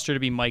Sox roster to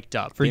be mic'd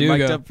up? For They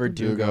mic'd Verdugo. up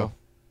Verdugo.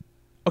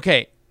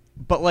 Okay,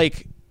 but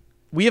like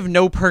we have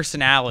no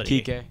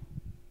personality. Kike.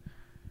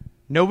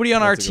 Nobody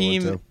on our That's a good one,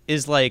 team too.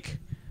 is like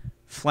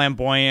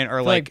flamboyant or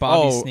feel like like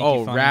Bobby's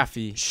sneaky funny.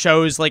 Rafi.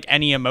 shows like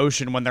any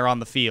emotion when they're on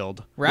the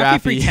field. Rafi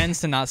Rafi.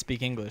 pretends to not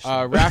speak English.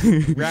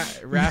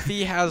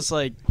 Rafi has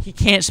like He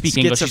can't speak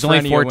English. He's only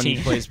schizophrenia 14. when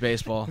he plays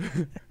baseball.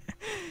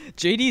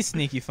 JD's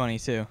sneaky funny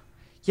too.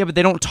 Yeah, but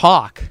they don't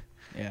talk.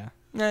 Yeah.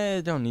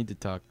 They don't need to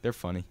talk. They're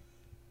funny.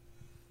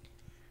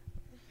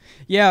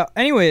 Yeah.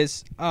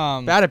 Anyways,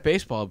 Bad at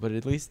baseball, but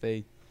at least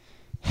they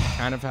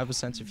kind of have a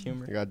sense of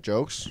humor. You got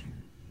jokes?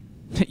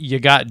 You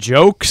got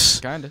jokes.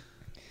 Kind of.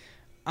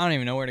 I don't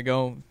even know where to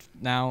go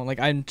now. Like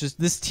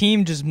this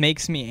team just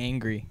makes me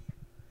angry.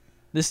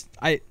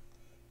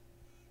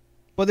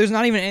 But there's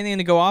not even anything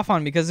to go off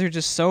on because they're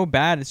just so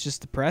bad. It's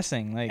just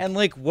depressing. Like, And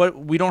like what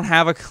we don't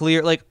have a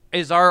clear like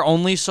is our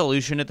only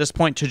solution at this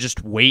point to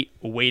just wait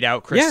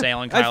out Chris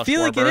Sale and Kyle I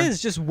feel like it Schwarber?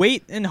 is. Just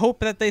wait and hope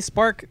that they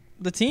spark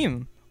the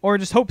team, or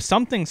just hope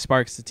something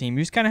sparks the team.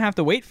 You just kind of have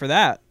to wait for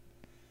that.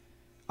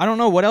 I don't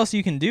know what else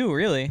you can do,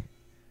 really.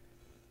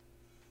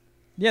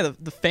 Yeah,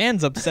 the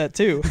fans upset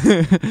too.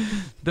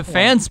 The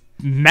fans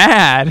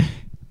mad.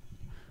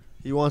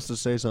 He wants to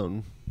say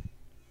something.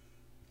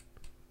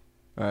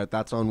 All right,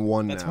 that's on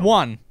one That's now.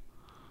 one.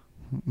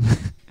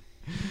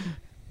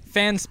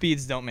 Fan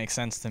speeds don't make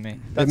sense to me.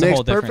 That That's a makes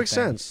whole different perfect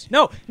thing. sense.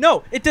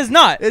 No, it does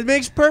not. It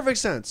makes perfect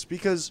sense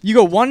because You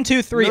go 1,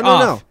 2, 3 no,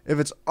 off. If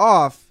it's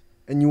off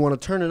and you want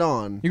to turn it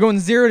on, You're going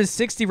 0 to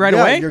 60 right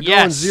yeah, away. You're going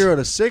Yes. 0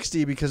 to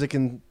 60 because it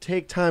can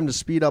take time to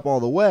speed up all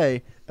the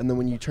way, and then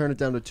when you turn it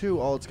down to 2,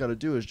 all it's got to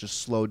do is just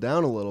slow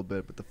down a little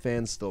bit, but the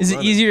fan's still. Is it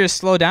running. easier to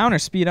slow down or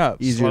speed up?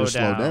 Easier to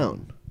Slow slow down.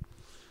 down.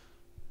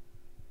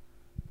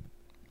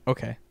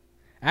 Okay.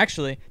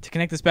 Actually, to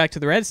connect this back to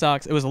the Red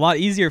Sox, it was a lot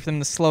easier for them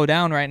to slow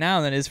down right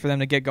now than it is for them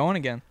to get going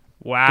again.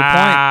 You're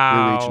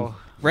Wow. reaching.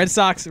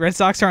 Red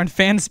Sox are on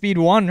fan speed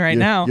 1 right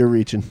now. You're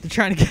reaching. They're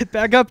trying to get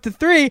back up to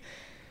 3.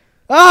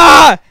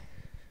 Ah!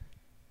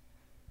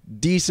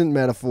 Decent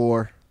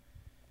metaphor.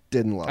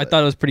 Didn't love I it.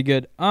 thought it was pretty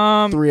good. 3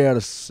 out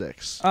of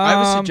 6. I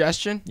have a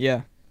suggestion.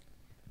 Yeah.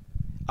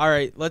 All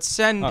right, let's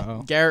send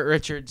Uh-oh. Garrett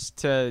Richards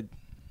to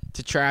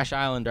Trash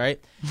Island,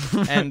 right?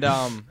 And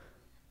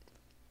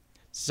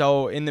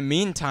so in the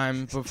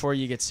meantime, before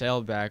you get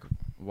sailed back,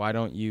 why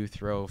don't you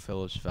throw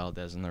Phillips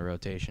Valdez in the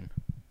rotation?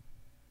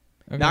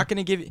 Okay. Not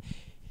gonna give you.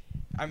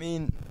 I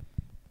mean,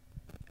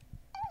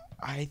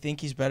 I think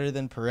he's better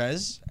than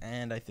Perez,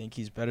 and I think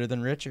he's better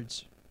than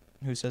Richards.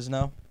 Who says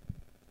no?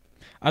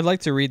 I'd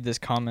like to read this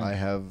comment. I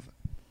have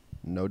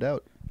no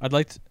doubt. I'd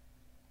like to.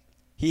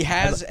 He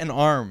has an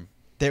arm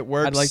that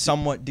works like to-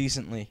 somewhat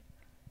decently.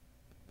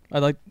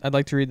 I'd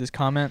like to read this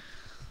comment.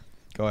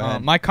 Go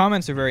ahead. My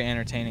comments are very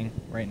entertaining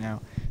right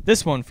now.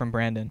 This one from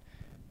Brandon.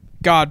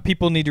 God,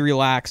 people need to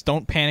relax.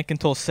 Don't panic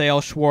until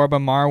Sale,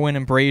 Schwarber, Marwin,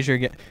 and Brazier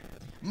get.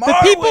 The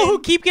people who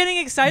keep getting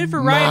excited for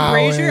Ryan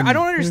Brazier, I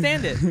don't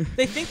understand it.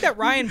 They think that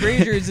Ryan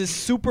Brazier is this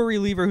super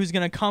reliever who's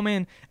going to come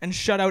in and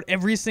shut out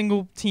every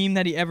single team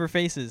that he ever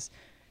faces.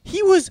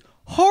 He was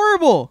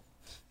horrible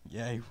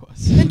Yeah, he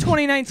was. in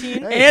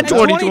 2019 Hey, and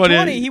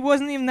 2020. He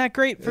wasn't even that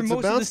great for It's a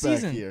most of the bounce back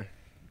season. here.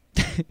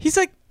 He's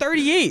like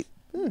 38.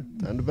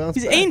 Time to bounce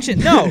He's back.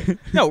 ancient.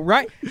 No,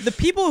 right? The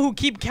people who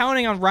keep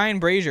counting on Ryan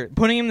Brazier,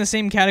 putting him in the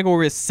same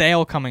category as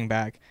Sale coming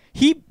back,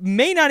 he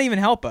may not even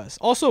help us.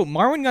 Also,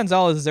 Marwin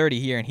Gonzalez is already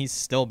here, and he's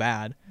still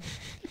bad.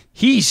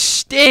 He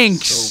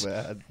stinks. So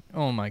bad.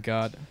 Oh my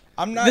God.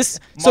 I'm not. So-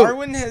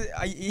 Marwin has.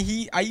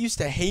 I used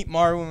to hate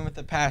Marwin with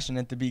a passion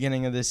at the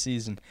beginning of this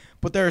season,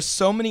 but there are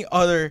so many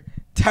other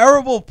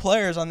terrible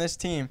players on this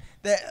team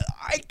that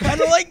I kind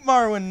of like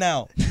Marwin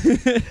now.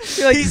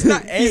 He's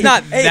not. He's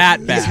not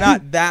that bad. He's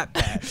not that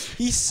bad.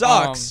 He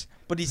sucks,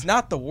 but he's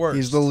not the worst.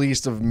 He's the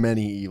least of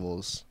many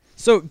evils.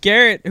 So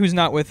Garrett, who's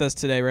not with us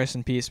today, rest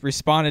in peace,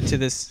 responded to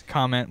this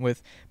comment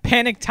with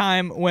panic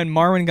time when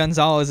Marwin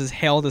Gonzalez is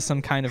hailed as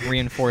some kind of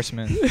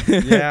reinforcement.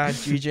 Yeah,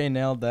 GJ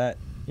nailed that.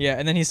 Yeah,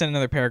 and then he sent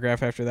another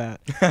paragraph after that.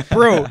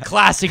 Bro,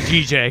 Classic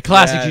GJ.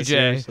 Classic Yeah, GJ.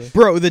 seriously.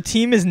 Bro, the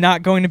team is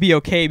not going to be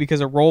okay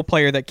because a role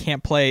player that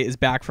can't play is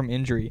back from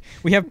injury.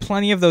 We have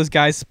plenty of those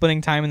guys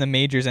splitting time in the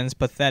majors, and it's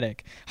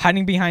pathetic.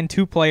 Hiding behind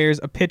 2 players,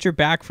 a pitcher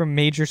back from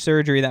major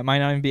surgery that might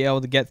not even be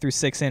able to get through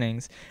 6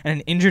 innings, and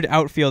an injured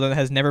outfielder that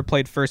has never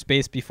played first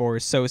base before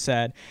is so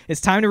sad.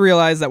 It's time to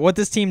realize that what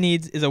this team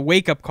needs is a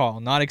wake-up call,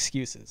 not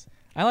excuses.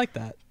 I like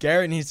that.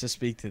 Garrett needs to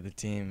speak to the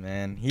team,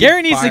 man. He'd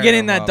Garrett needs to fire get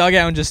in them that up,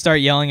 dugout and just start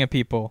yelling at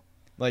people.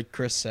 like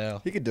Chris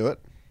Sale. He could do it.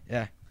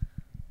 Yeah.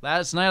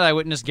 Last night I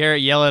witnessed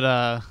Garrett yell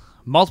at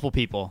multiple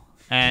people,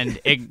 and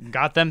it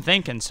got them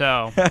thinking.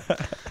 So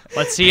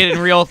let's see it in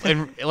real.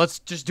 Let's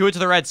just do it to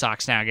the Red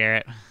Sox now,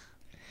 Garrett.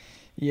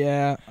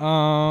 Yeah,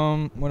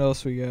 what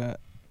else we got?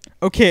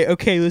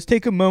 Okay, let's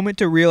take a moment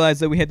to realize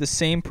that we had the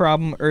same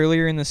problem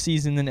earlier in the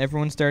season, then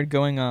everyone started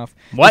going off.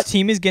 What? This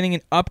team is getting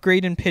an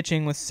upgrade in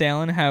pitching with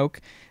Sale and Houck.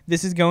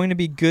 This is going to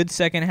be good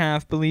second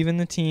half. Believe in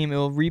the team. It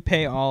will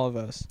repay all of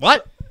us.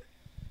 What?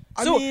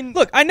 So,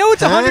 look, I know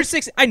it's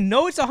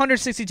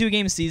 162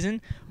 game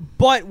season,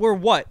 but we're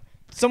what?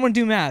 Someone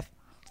do math.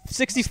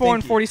 64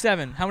 and Stinky.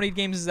 47. How many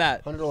games is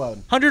that?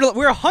 111.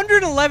 We're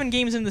 111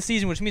 games in the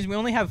season, which means we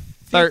only have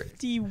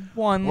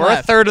 51 We're a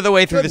left. third of the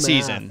way through Good the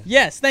math. season.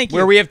 Yes, thank you.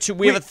 Where we have a third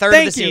of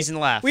thank the you. season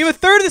left. We have a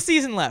third of the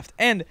season left,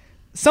 and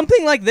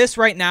something like this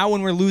right now,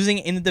 when we're losing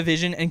in the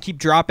division and keep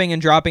dropping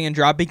and dropping and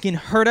dropping, can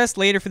hurt us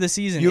later for the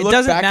season. You It look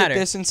doesn't back matter. at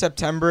this in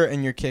September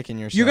and you're kicking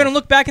yourself. You're gonna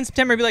look back in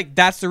September and be like,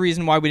 "That's the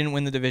reason why we didn't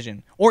win the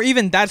division," or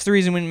even "That's the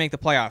reason we didn't make the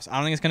playoffs." I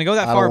don't think it's gonna go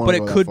that I don't far, wanna but it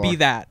go that could far. be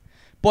that.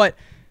 But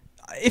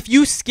if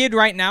you skid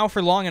right now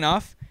for long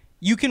enough,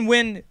 you can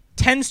win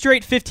 10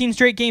 straight, 15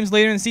 straight games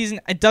later in the season.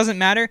 It doesn't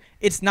matter.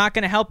 It's not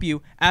going to help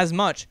you as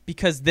much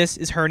because this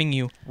is hurting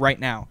you right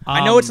now.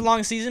 I know it's a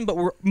long season, but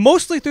we're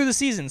mostly through the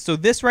season, so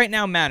this right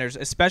now matters,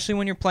 especially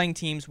when you're playing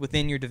teams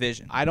within your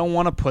division. I don't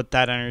want to put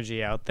that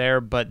energy out there,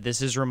 but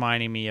this is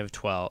reminding me of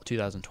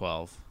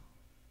 2012.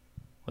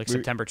 Like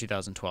September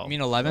 2012. I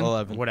mean 11?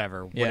 11.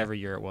 Whatever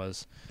year it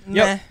was.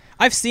 Yep.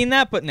 I've seen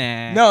that, but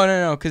nah.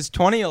 No, because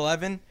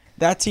 2011,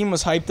 that team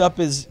was hyped up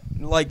as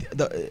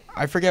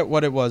I forget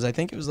what it was. I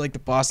think it was like the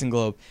Boston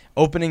Globe.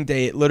 Opening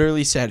day, it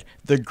literally said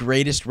the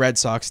greatest Red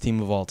Sox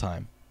team of all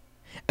time.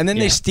 And then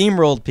they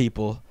steamrolled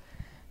people,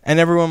 and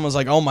everyone was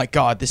like, oh my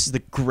God, this is the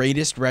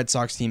greatest Red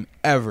Sox team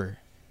ever.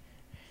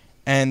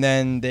 And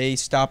then they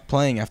stopped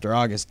playing after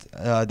August.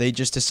 They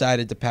just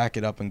decided to pack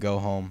it up and go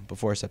home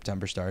before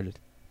September started.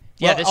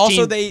 Yeah, Well, this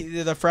also,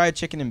 team- the fried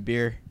chicken and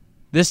beer.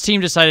 This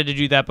team decided to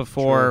do that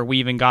before Sure. we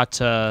even got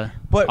to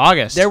But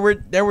August. There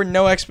were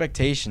no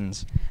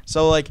expectations.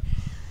 So like,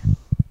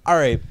 all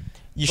right,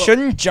 you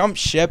shouldn't jump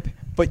ship,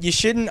 but you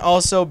shouldn't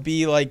also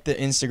be like the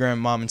Instagram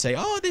mom and say,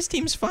 "Oh, this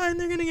team's fine.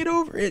 They're gonna get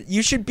over it."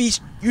 You should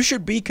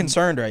be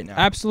concerned right now.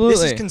 Absolutely.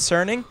 This is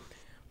concerning,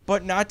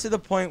 but not to the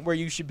point where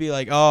you should be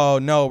like, "Oh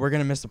no, we're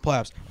gonna miss the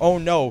playoffs." Oh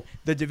no,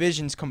 the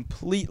division's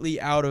completely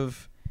out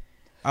of.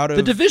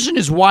 the division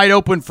is wide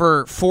open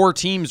for 4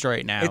 teams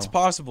right now. It's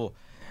possible.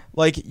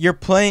 Like you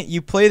play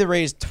the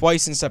Rays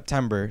twice in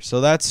September,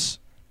 so that's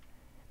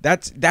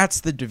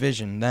the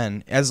division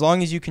then. As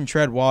long as you can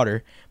tread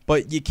water,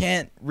 but you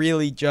can't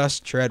really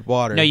just tread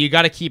water. No, you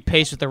got to keep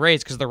pace with the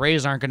Rays because the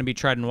Rays aren't going to be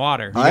treading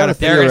water. I have a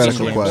They're gonna be theoretical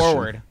moving question.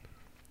 forward.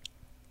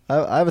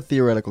 I have a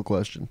theoretical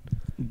question.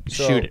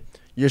 So, Shoot it.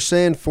 You're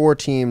saying 4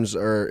 teams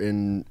are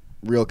in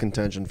real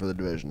contention for the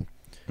division.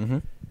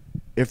 Mhm.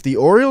 If the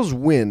Orioles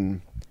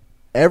win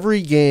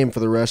every game for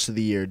the rest of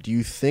the year, do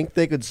you think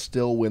they could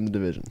still win the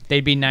division?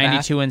 They'd be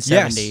 92 and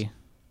Yes. 70.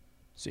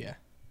 So yeah,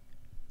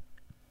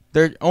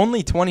 they're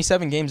only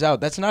 27 games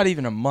out. That's not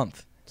even a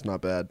month. It's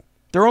not bad.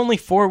 They're only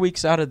 4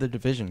 weeks out of the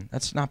division.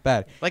 That's not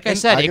bad. Like I And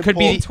said, I it could could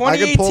pull- be.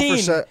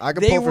 2018, I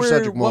could they pull for were,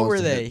 Cedric what Mullins were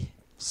to they? hit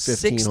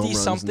 15 home runs in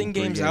 60-something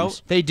 3 games games.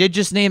 out. They did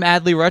just name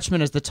Adley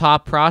Rutschman as the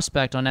top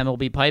prospect on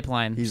MLB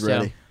Pipeline. He's so-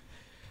 ready.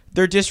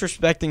 They're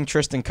disrespecting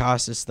Tristan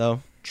Casas,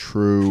 though.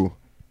 True.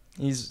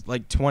 He's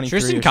like 23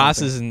 Tristan or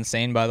Casas something. is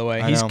insane, by the way.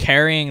 I He's know.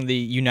 carrying the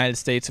United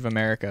States of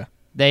America.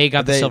 They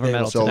got the silver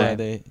medal silver.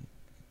 today.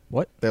 They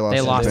lost. They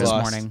to lost the this Jays.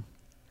 lost. morning.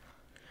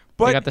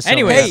 But got the silver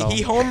Anyway, medal. hey,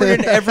 he homered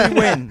in every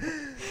win.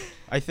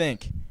 I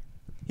think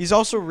he's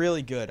also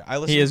really good. I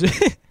listen. He is.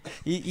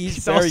 He's He's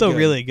very also good.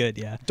 really good,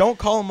 yeah. Don't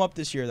call him up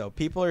this year though.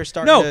 People are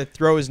starting No. to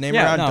throw his name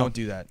Yeah, around. no. Don't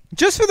do that.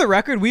 Just for the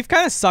record, we've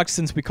kind of sucked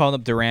since we called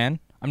up Duran.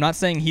 I'm not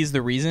saying he's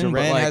the reason, but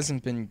Durant like,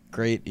 hasn't been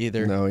great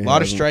either. No, he a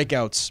lot hasn't. of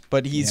strikeouts,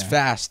 but he's Yeah.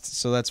 fast,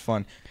 so that's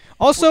fun.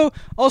 Also,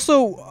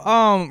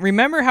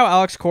 remember how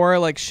Alex Cora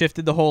like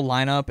shifted the whole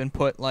lineup and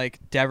put like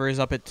Devers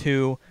up at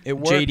 2, It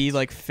worked JD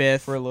like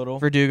 5th, for a little.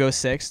 Verdugo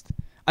 6th.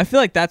 I feel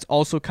like that's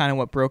also kind of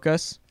what broke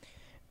us.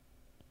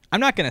 I'm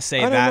not gonna say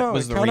I don't that know,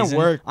 was it the kinda reason.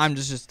 worked. I'm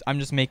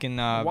just making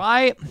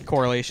Why?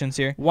 correlations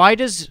here. Why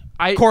does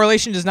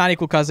Correlation does not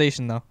equal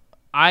causation, though.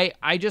 I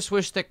just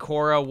wish that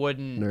Cora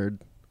wouldn't. Nerd.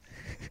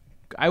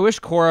 I wish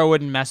Cora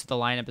wouldn't mess with the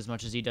lineup as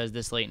much as he does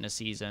this late in the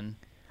season.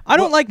 I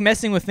don't like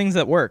messing with things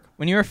that work.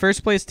 When you're a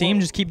first place team,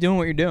 just keep doing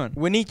what you're doing.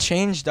 When he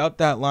changed up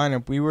that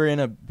lineup, we were in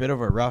a bit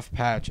of a rough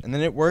patch, and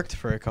then it worked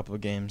for a couple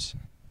of games.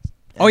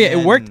 Oh yeah,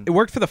 And it worked. then- It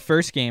worked for the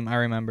first game. I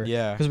remember.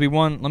 Yeah. Because we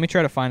won. Let me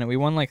try to find it. We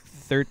won like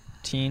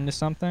 13 to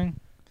something.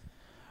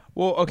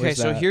 Well, okay, Where's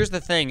so that? here's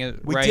the thing,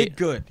 We right? did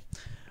good.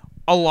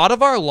 A lot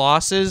of our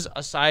losses,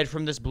 aside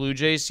from this Blue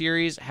Jays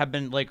series, have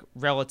been like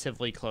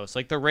relatively close.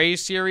 Like the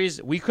Rays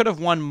series, we could have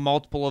won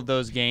multiple of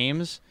those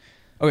games.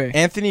 Okay.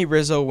 Anthony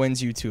Rizzo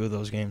wins you 2 of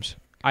those games.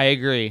 I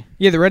agree.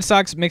 Yeah, the Red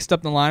Sox mixed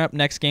up the lineup.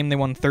 Next game, they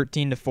won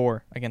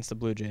 13-4 against the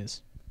Blue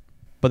Jays,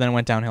 but then it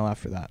went downhill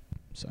after that.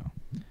 So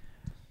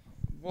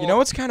You know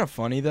what's kind of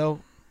funny though?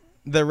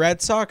 The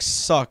Red Sox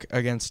suck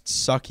against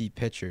sucky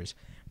pitchers,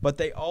 but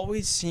they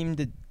always seem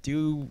to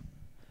do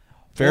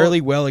fairly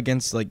well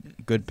against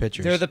like good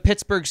pitchers. They're the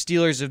Pittsburgh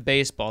Steelers of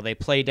baseball. They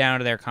play down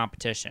to their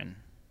competition.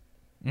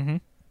 Mm-hmm.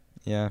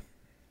 yeah.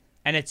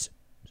 And it's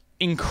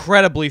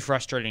incredibly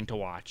frustrating to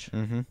watch.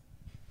 Mm-hmm.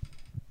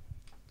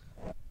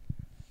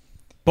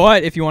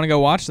 But if you want to go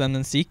watch them,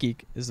 then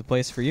SeatGeek is the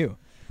place for you.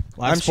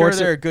 Live I'm sure sports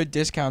there are good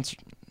discounts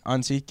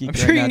on SeatGeek. I'm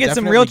sure you can get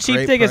some real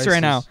cheap tickets right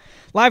now.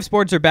 Live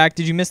sports are back.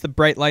 Did you miss the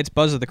bright lights,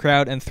 buzz of the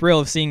crowd, and thrill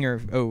of seeing your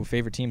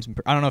favorite teams?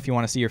 I don't know if you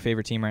want to see your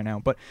favorite team right now,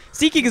 but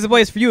SeatGeek is the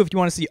place for you if you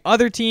want to see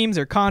other teams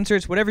or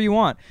concerts, whatever you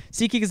want.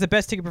 SeatGeek is the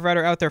best ticket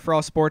provider out there for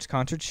all sports,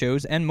 concerts,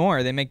 shows, and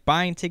more. They make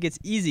buying tickets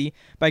easy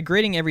by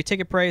grading every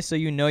ticket price so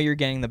you know you're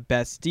getting the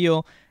best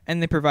deal, and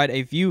they provide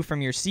a view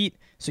from your seat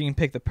so you can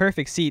pick the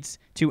perfect seats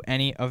to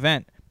any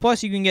event.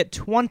 Plus, you can get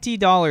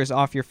 $20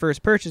 off your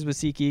first purchase with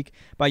SeatGeek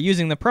by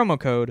using the promo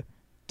code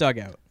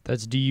DUGOUT.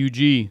 That's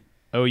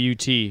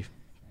DUGOUT.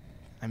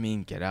 I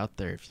mean, get out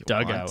there if you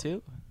Dugout. want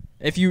to.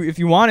 If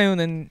you want to,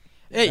 then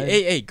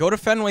Hey, go to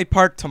Fenway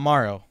Park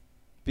tomorrow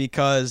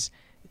because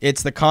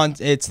it's the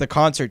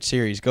concert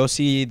series. Go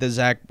see the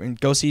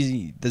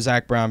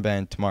Zach Brown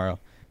band tomorrow.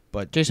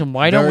 But Jason,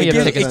 why don't we have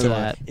Very good. tickets to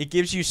Fenway. that? it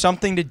gives you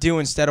something to do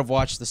instead of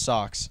watch the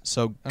Sox.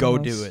 So go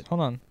do it.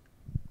 Hold on.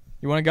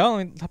 You want to go?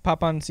 Let me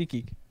pop on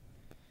SeatGeek.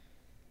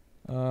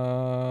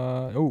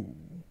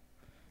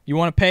 You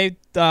want to pay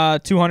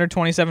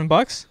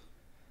 $227?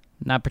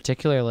 Not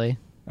particularly.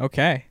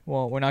 Okay.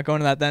 Well, we're not going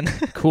to that then.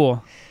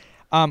 Cool.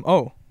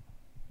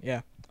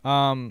 Yeah.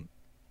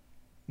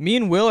 Me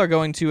and Will are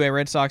going to a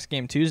Red Sox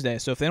game Tuesday,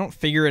 so if they don't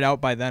figure it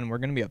out by then, we're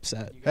going to be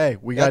upset. Hey,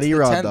 we got That's the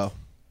Erod 10th. though.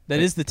 That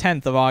is the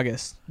 10th of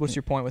August. What's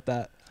your point with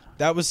that?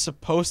 That was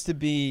supposed to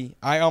be.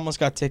 I almost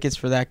got tickets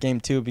for that game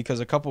too because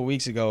a couple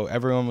weeks ago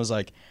everyone was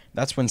like,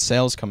 "That's when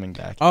sales coming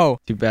back." Oh,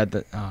 Too bad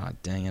that.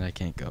 Dang it, I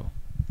can't go.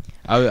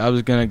 I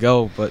was gonna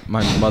go, but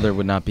my mother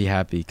would not be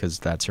happy because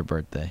that's her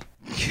birthday.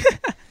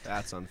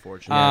 That's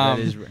unfortunate. Um,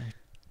 That is.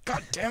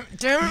 God damn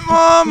it,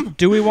 Mom!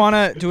 do we want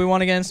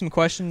to get in some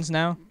questions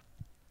now?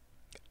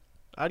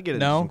 I'd get it.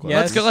 No? Some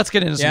Yes? Let's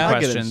get into Yeah? some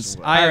I'll get into questions.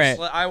 some All right.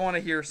 I want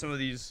to hear some of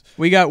these.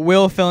 We got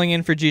Will filling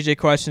in for GJ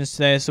questions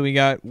today, so we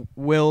got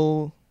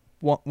Will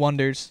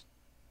Wonders.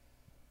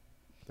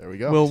 There we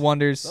go. Will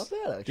Wonders. Not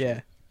bad, actually. Yeah.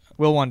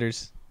 Will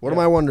Wonders. What am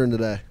I wondering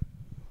today?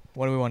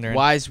 What are we wondering?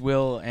 Wise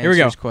Will Here we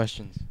go. answers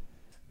questions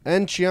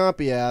And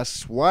Chiampi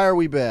asks, "Why are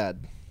we bad?"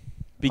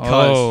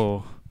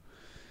 because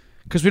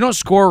Because we don't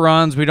score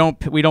runs, we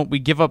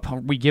give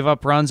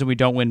up runs, and we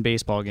don't win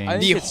baseball games. I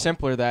think it's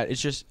simpler that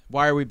it's just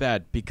why are we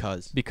bad?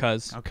 Because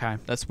Okay.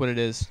 That's what it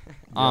is.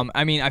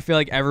 I mean, I feel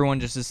like everyone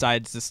just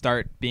decides to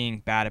start being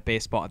bad at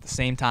baseball at the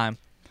same time.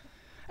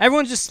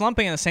 Everyone's just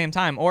slumping at the same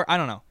time, or I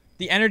don't know.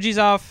 The energy's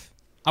off.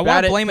 I want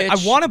Bad to at blame it.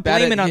 pitch, I want to bad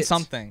blame at it on hits.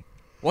 something.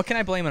 What can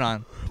I blame it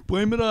on?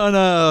 blame it on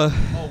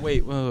Oh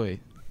wait.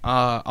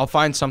 I'll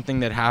find something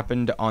that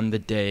happened on the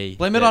day.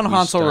 Blame it that on we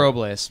Hansel start.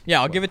 Robles.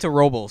 Yeah, I'll give it to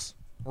Robles.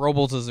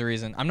 Robles is the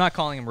reason. I'm not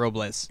calling him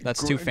Robles.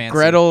 That's too fancy.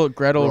 Gretel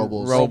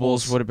Robles.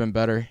 Robles would have been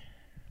better.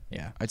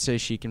 Yeah. I'd say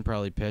she can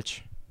probably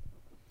pitch.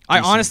 I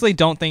Decent. honestly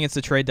don't think it's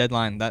the trade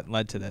deadline that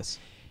led to this.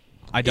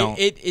 I don't.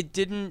 It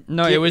didn't.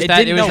 No, get- it was it that.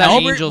 didn't It was help. that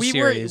Albert, Angel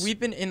series. We've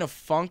been in a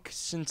funk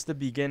since the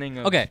beginning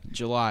of Okay.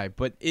 July,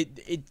 but it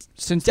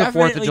Since the 4th of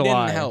definitely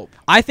July. didn't help.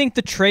 I think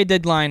the trade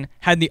deadline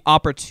had the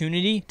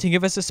opportunity to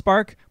give us a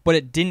spark, but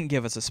it didn't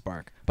give us a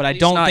spark. But I At least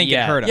don't not think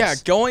yet. it hurt us. Yeah,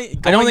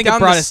 going I don't think it down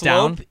brought the us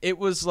down. slope, It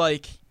was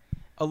like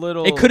a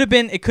little. It could have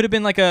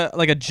been like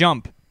a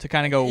jump to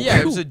kind of go. Yeah,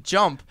 it was whew. a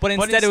jump, But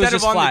instead it was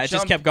just of on the flat. It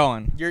just jump, kept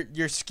going.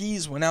 Your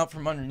skis went out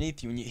from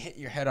underneath you, and you hit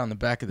your head on the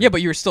back of the. Yeah,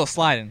 but you were still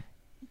sliding.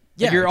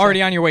 yeah, Like you're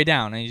already on your way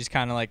down, and you just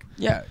kind of like.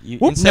 Yeah, you,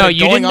 Whoop. instead No, of you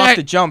going didn't off act-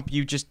 the jump,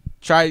 you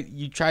try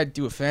to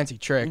do a fancy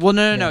trick. Well,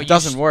 no. It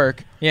doesn't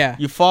work. Yeah.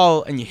 You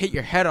fall and you hit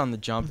your head on the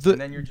jump, and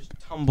then you're just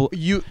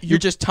You're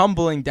just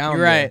tumbling down.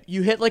 You're right.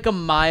 You hit like a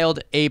mild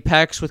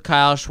apex with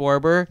Kyle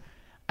Schwarber,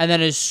 and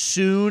then as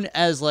soon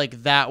as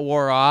like that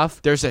wore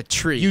off, There's a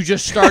tree. you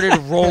just started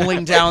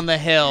rolling down the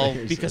hill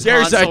because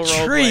There's a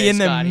Hansel tree Robles in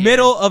the got here.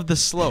 middle of the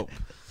slope,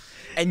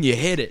 and you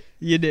hit it.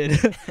 You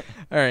did.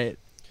 All right.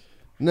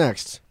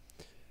 Next,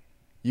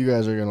 you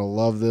guys are gonna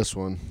love this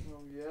one.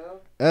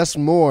 S.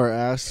 Moore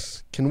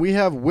asks, "Can we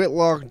have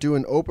Whitlock do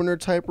an opener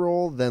type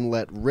role, then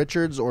let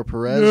Richards or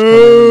Perez come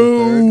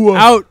in the third?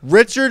 Out.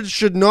 Richards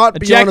should not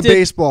be on a Ejected.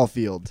 baseball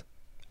field."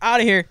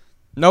 Out of here.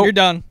 Nope. You're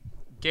done.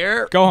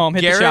 Garrett, Go home.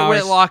 Hit the Garrett showers.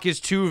 Whitlock is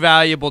too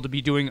valuable to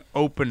be doing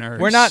openers.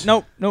 We're not.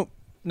 Nope.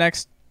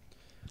 Next.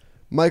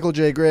 Michael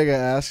J. Grega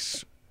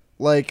asks,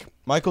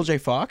 Michael J.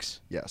 Fox.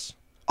 yes,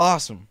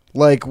 Awesome.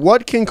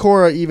 what can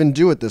Cora even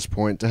do at this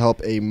point to help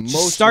a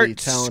mostly Start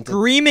talented,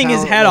 screaming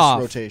his head talentless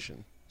off.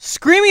 rotation?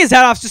 Screaming his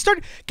head off. Just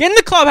start. Get in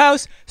the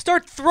clubhouse.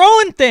 Start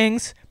throwing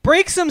things.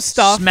 Break some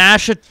stuff.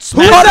 Smash it. Cut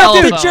Smash up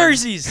telephone. the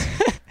jerseys.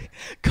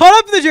 Cut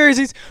up the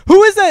jerseys.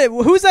 Who is that?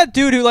 Who's that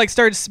dude who like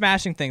started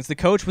smashing things? The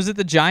coach? Was it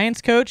the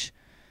Giants coach?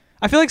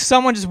 I feel like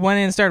someone just went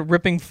in and started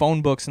ripping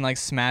phone books and like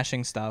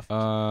smashing stuff.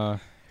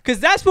 Because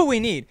that's what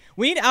we need.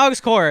 We need Alex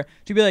Cora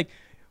to be like,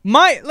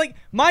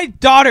 my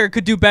daughter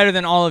could do better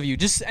than all of you.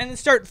 Just and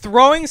start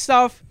throwing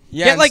stuff.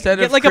 Yeah. get like instead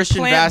get of like Christian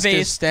a plant Vasquez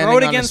vase, standing throw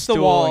it on a against the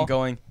stool wall. and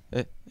going,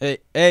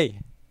 hey,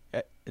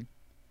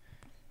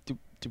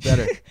 Do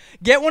better.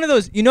 Get one of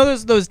those. You know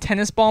those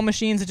tennis ball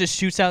machines that just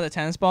shoots out the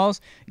tennis balls.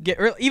 Get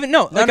or even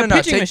no, like no, a no.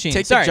 pitching Take, machine.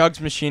 take Sorry. the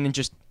jugs machine and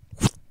just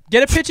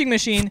Get a pitching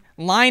machine.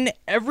 Line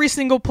every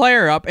single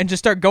player up and just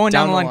start going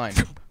down, the line.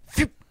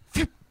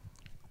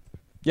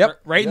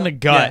 Yep. Right in the Yeah.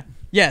 gut.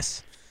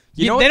 Yes.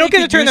 You know they what don't they get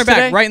to could turn their use back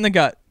today? right in the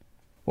gut.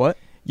 What?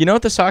 You know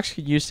what the Sox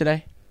could use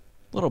today?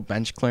 A little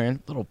bench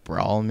clearing, little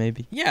brawl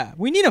maybe. Yeah,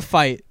 we need a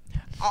fight.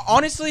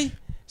 Honestly,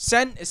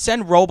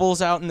 send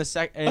Robles out in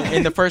the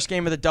in the first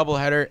game of the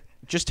doubleheader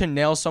just to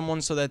nail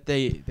someone so that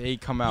they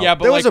come out. Yeah,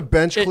 but There like, was a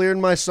bench it- cleared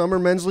in my summer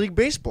men's league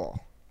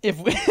baseball. if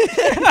we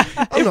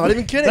I'm not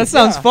even kidding. That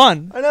sounds Yeah.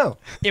 fun. I know.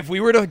 if we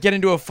were to get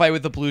into a fight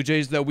with the Blue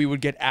Jays, though, we would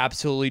get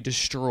absolutely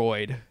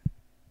destroyed.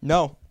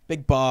 No,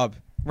 Big Bob.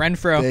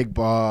 Renfro. Big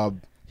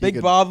Bob. He Big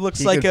could- Bob looks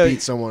he like could a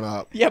beat someone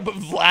up. Yeah, but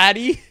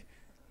Vladdy,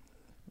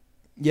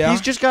 yeah.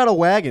 He's just got a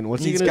wagon.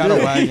 What's he He's gonna got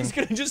do? a wagon. he's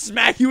gonna just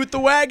smack you with the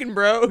wagon,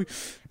 bro.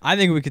 I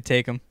think we could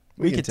take him.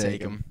 we can could take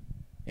take him.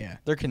 Yeah.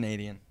 They're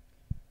Canadian.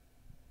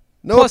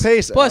 No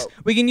pace. Plus,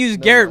 we can use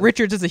no, Garrett no.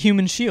 Richards as a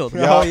human shield.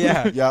 Yep. Oh,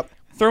 yeah. Yep.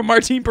 Throw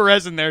Martin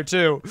Perez in there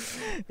too.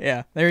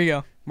 Yeah, there you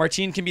go.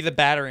 Martin can be the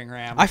battering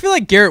ram. I feel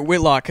like Garrett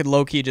Whitlock could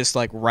low-key just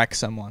like wreck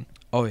someone.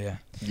 Oh yeah.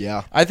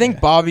 Yeah. I think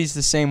Bobby's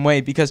the same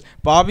way because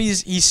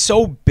he's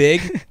so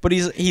big, but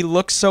he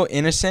looks so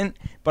innocent.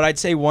 But I'd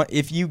say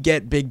if you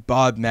get Big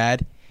Bob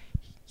mad,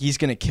 he's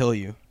gonna kill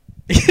you.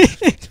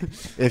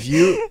 If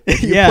you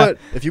Yeah.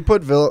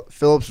 put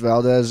Phillips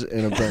Valdez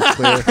in a bench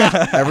clear,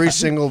 every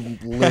single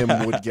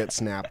limb would get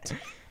snapped.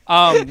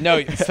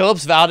 No,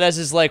 Phillips Valdez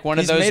is like one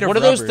of He's those made of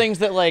those rubber. things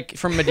that like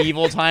from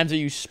medieval times that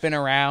you spin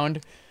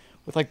around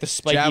with like the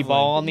spiky Javelin.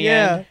 ball on the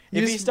Yeah. end.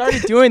 If he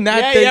started doing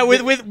that, Yeah,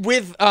 with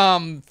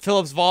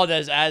Phillips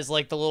Valdez as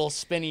like the little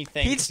spinny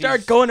thing. he'd 'cause start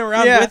he's- going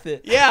around Yeah. with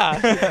it. Yeah.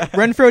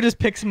 Renfro just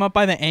picks him up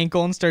by the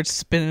ankle and starts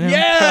spinning him.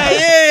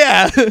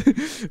 yeah.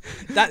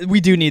 That we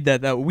do need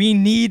that though. We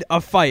need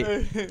a fight.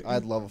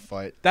 I'd love a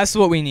fight. That's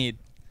what we need.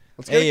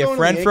 Let's get Hey, it if going in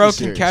the Yankee Renfro can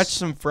series. catch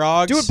some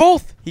frogs, Do it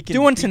both. He can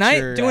Do one beat tonight.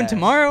 your Do one ass.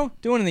 tomorrow.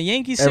 Do one in the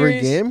Yankees every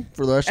series. game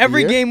for the rest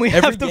Every of the year? game we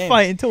Every have to game.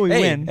 fight until we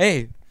hey, win.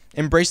 Hey,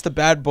 embrace the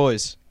bad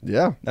boys.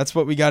 Yeah. That's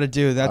what we got to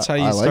do. That's how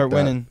you I like start that.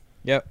 winning.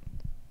 Yep.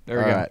 There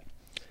we All go. right.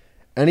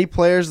 Any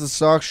players the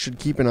Sox should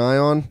keep an eye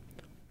on?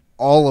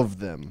 All of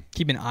them.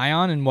 Keep an eye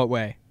on in what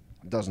way?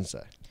 It doesn't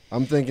say.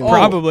 I'm thinking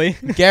Probably.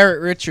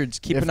 Garrett Richards,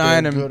 keep If an eye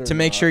on they're him good or to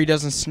make not. sure he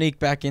doesn't sneak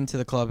back into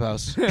the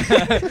clubhouse.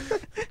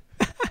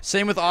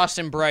 Same with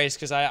Austin Bryce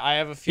because I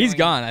have a feeling He's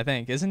gone, I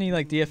think. Isn't he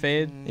like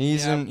DFA'd?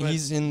 He's Yeah, in but-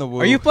 he's in the woo.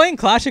 Are you playing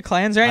Clash of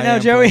Clans right I now,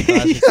 am Joey?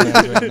 playing Clash of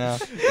Clans right now.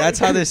 That's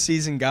how this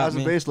season got How's the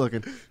me. base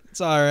looking?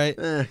 It's all right.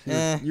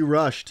 You- You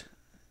rushed.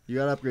 You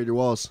got to upgrade your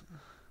walls.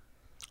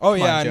 Oh Come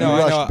yeah, on, I Joey. know. You I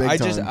rushed know. big I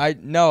just time.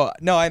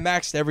 I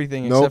maxed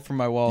everything Nope. except for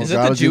my walls. Is it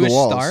Gotta the do the Jewish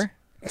walls. star?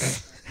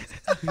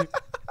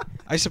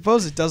 I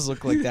suppose it does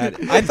look like that.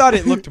 I thought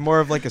it looked more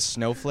of like a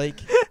snowflake.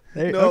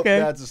 There- Nope, okay.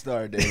 that's a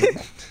star, David.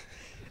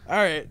 All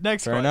right.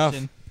 Next Fair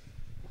question.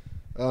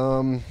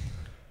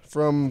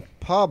 From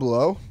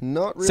Pablo,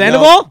 not really.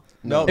 Sandoval?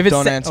 No, If it's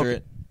don't Sa- answer okay.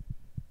 it.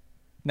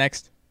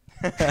 Next.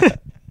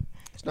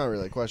 It's not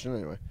really a question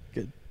anyway.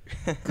 Good.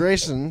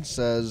 Grayson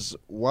says,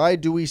 "Why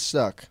do we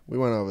suck?" We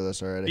went over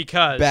this already.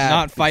 because Bad.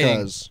 Not fighting.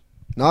 Because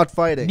not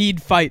fighting.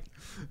 Need fight.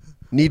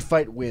 Need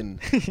fight win.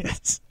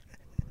 Yes.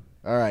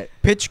 All right.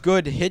 Pitch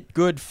good, hit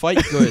good,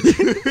 fight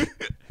good.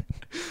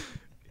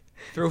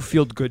 throw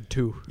field good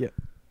too.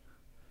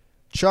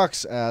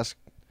 Chucks asked,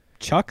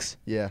 Chucks?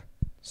 yeah,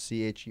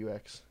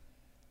 CHUX,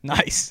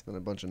 Nice. and a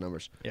bunch of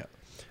numbers. Yeah.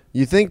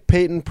 You think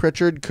Peyton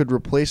Pritchard could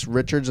replace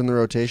Richards in the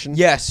rotation?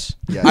 Yes.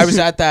 Yes. I was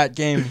at that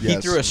game. He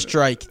Yes. threw a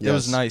strike. It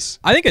was Yes. nice.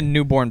 I think a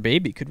newborn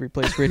baby could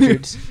replace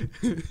Richards.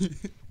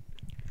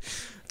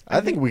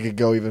 I think we could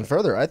go even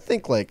further. I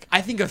think like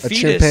I think a a fetus.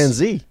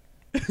 chimpanzee.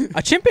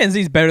 A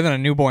chimpanzee's better than a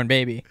newborn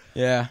baby.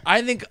 Yeah.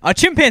 I think A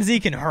chimpanzee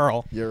can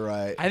hurl. You're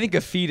right. I think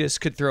a fetus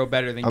could throw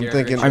better than I'm Garrett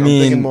thinking. Richards. I'm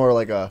mean- thinking more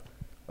like a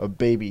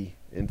baby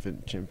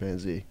infant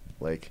chimpanzee.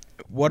 Like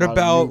What not a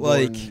about newborn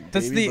like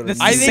That's baby, the but that's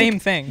a the newborn- same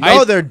thing.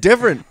 No, they're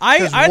different.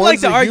 'cause I'd like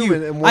one's to a argue.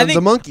 human and I one's think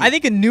a monkey. I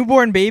think a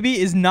newborn baby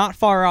is not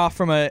far off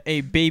from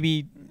a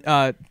baby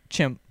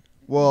chimp.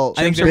 Well,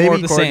 I think they're baby, more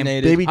the same.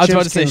 coordinated. baby I was about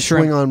chimps to say can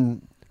shrimp. swing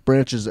on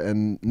branches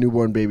and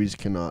newborn babies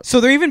cannot. So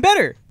they're even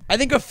better. I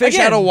think a fish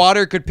Again. out of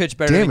water could pitch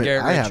better Damn than it,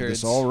 Garrett I have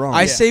Richards. this all wrong.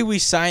 I say we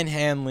sign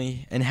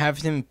Hanley and have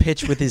him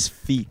pitch with his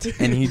feet,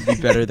 and he'd be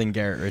better than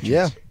Garrett Richards.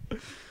 Yeah.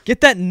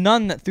 Get that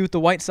nun that threw at the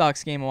White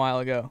Sox game a while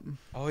ago.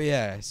 Oh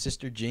yeah,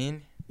 Sister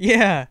Jean.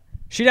 Yeah,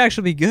 she'd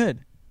actually be good.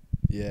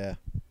 Yeah.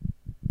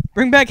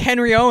 Bring back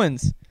Henry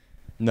Owens.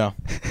 No,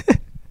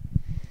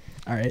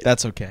 All right.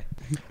 that's okay.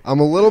 I'm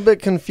a little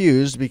bit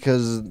confused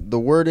because the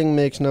wording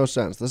makes no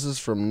sense. This is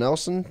from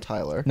Nelson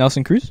Tyler.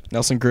 Nelson Cruz.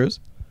 Nelson Cruz.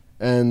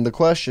 And the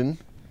question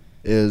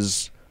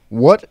is,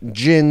 what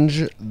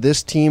ginge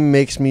this team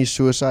makes me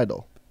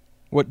suicidal?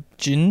 What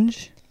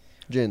ginge?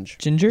 Ginge.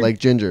 Ginger? Like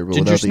ginger, but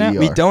Ginger without snap? the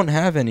We ER. don't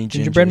have any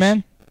Gingerbread gingers.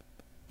 man?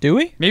 Do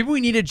we? Maybe we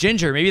need a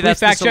ginger. Maybe Can we that's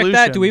fact the check solution.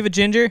 that? Do we have a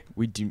ginger?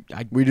 We do.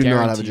 We do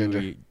not have a guarantee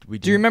ginger. We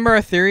Do you remember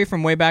our theory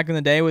from way back in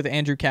the day with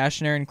Andrew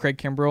Kashner and Craig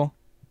Kimbrell?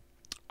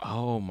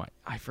 Oh my!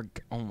 I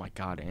forgot. Oh my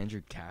God,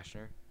 Andrew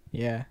Kashner.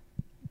 Yeah.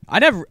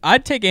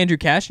 I'd take Andrew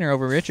Kashner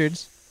over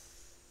Richards.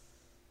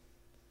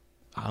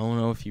 I don't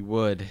know if you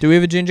would. Do we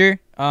have a ginger?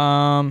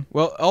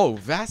 Well,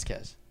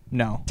 Vasquez.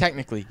 No.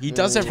 Technically, he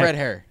does have red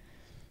hair,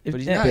 but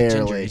he's not Barely.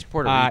 ginger. He's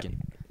Puerto Uh,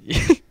 Rican.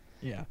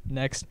 Yeah.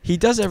 Next. He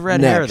does have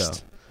red hair though.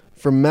 Next,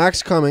 from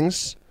Max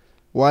Cummings,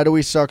 why do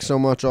we suck so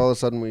much? All of a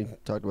sudden, we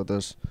talked about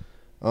this.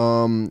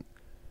 From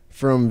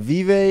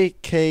Vive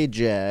K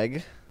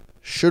Jag,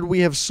 should we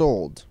have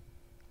sold?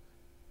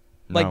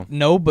 Like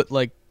no, but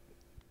like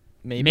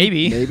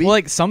maybe. Maybe? Well,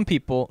 like some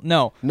people.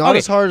 No. Not Okay,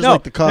 as hard as no,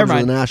 like the Cubs never or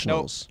mind. the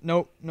Nationals.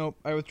 Nope.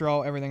 I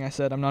withdraw everything I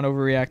said. I'm not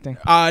overreacting.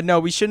 No,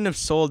 we shouldn't have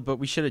sold, but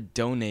we should have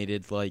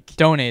donated. Like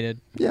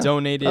Donated. Yeah, that's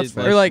donated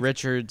fair. like, Or, like,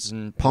 Richards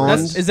and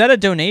Ponds? Is that a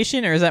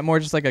donation or is that more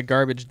just like a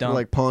garbage dump?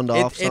 Like pawned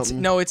off It's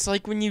something. no, it's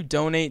like when you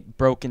donate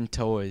broken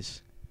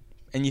toys,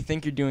 and you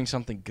think you're doing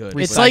something good.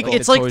 It's but like- the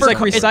it's like toys for it's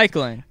like aren't good.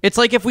 recycling. It's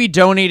like if we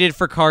donated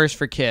for Cars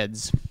for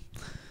Kids.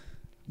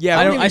 Yeah,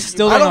 I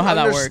still I don't know don't how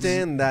that works.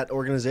 understand that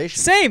organization.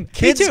 Same.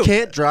 Kids me too.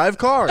 can't drive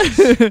cars.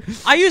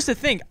 I used to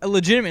think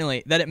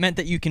legitimately that it meant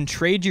that you can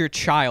trade your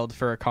child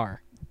for a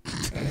car.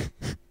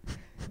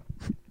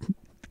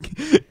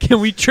 Can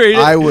we trade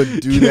I would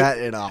do that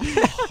in a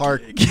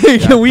heartbeat.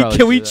 can we probably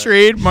can we do that.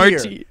 trade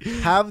Martine?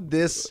 Here, have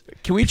this.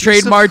 Can we piece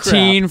trade of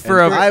Martine crap,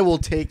 for and a? I will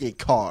take a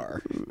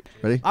car.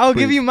 Ready? I'll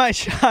give Please. you my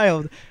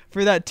child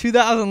for that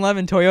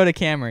 2011 Toyota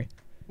Camry.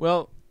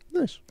 Well,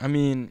 Nice. I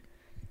mean,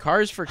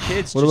 Cars for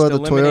Kids What just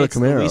about the Toyota eliminates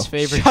the Camaro? least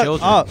favorite Shut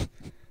children. up.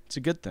 It's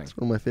a good thing. It's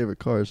one of my favorite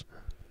cars.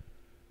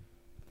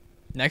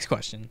 Next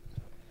question.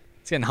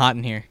 It's getting hot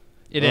in here.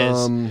 It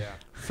is.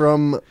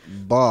 From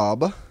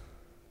Bob.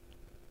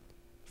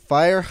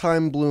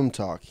 Fireheim Bloom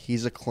talk.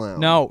 He's a clown.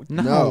 No.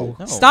 No.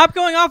 Stop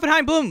going off at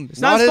Hein Bloom. It's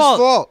not, Not his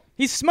fault.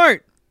 He's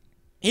smart.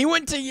 He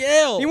went to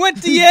Yale. He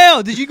went to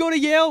Yale. Did you go to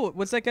Yale?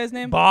 What's that guy's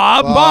name?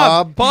 Bob.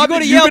 Bob.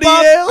 Did you go to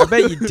Yale, Bob? I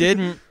bet you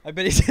didn't. I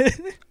bet he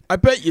did. I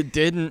bet you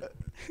didn't.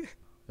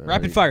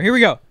 Rapid fire. Here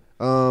we go.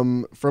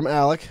 From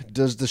Alec.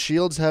 Does the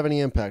Shields have any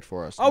impact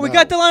for us? Oh, we No.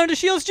 got Delano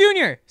DeShields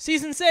Jr.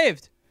 Season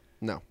saved.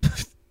 No.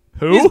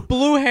 He's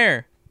blue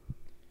hair.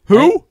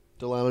 Who?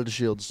 Delano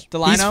DeShields.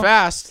 Delano. He's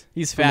fast.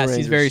 He's From the fast.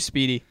 He's very Rangers.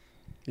 speedy.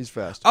 He's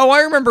fast. Oh,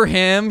 I remember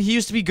him. He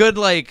used to be good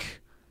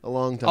like A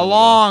long time. a ago.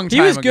 long time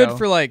He was good ago.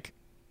 for like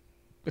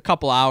a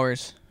couple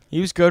hours. He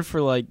was good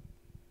for like.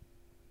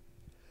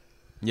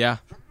 Yeah.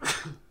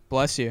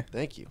 Bless you.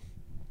 Thank you.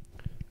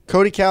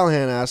 Cody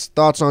Callahan asks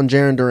thoughts on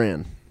Jaron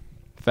Duran.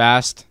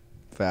 Fast.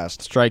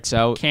 Fast. Strikes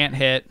out. Can't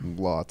hit.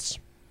 Lots.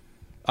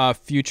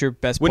 Future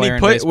best When player he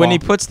in put baseball. when he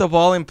puts the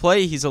ball in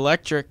play, he's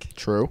electric.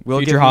 True. We'll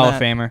Future give him Hall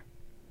that. of Famer.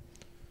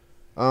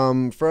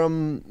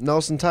 From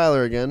Nelson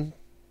Tyler again.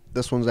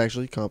 This one's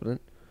actually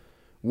competent.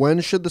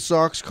 When should the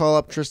Sox call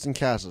up Tristan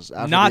Casas?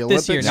 After Not the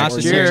this year. Olympics Not or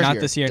this next year. Not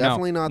this year. No.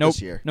 Definitely not Nope.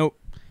 this year. Nope.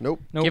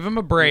 Nope. Nope. Give him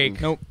a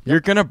break. Nope. You're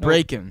gonna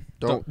break him.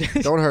 Don't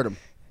hurt him.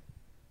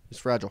 He's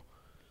fragile.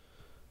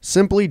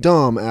 Simply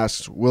Dom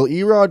asks, will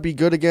Erod be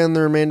good again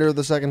the remainder of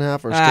the second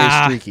half or stay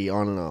streaky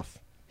on and off?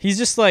 He's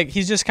just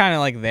kind of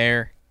like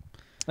there.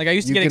 Like I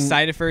used to You get can-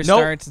 excited for his Nope.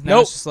 starts. And now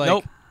Nope. it's just like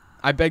Nope.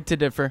 I beg to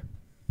differ.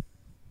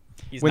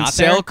 he's When not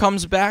Sale there.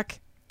 comes back,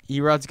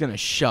 Erod's gonna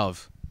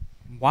shove.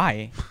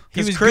 Why? He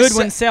 'Cause was Chris good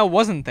when Sa- Sale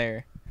wasn't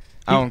there.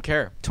 I don't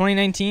care.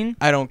 2019.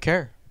 I don't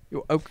care.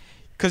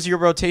 Because your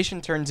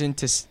rotation turns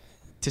into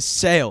to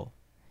Sale,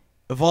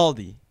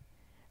 Evaldi,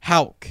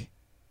 Hauk,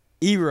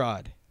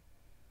 Erod,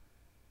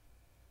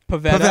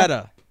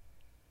 Pavetta.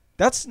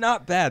 That's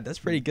not bad. That's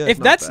pretty good. If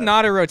not that's bad.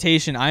 not a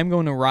rotation, I'm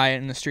going to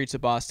riot in the streets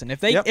of Boston. If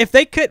they Yep. if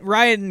they could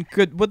riot and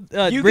could with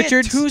you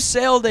Richards, get 2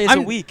 Sale days a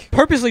I'm week.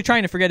 purposely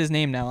trying to forget his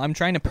name now. I'm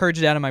trying to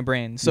purge it out of my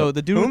brain. So Yep.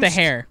 the dude with the Whomst?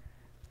 hair,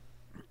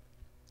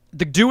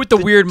 The dude with the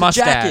weird the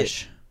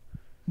mustache.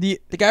 the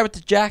The guy with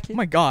the jacket. oh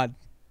my god,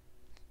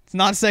 it's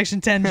not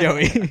Section 10,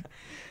 Joey.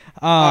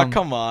 Oh,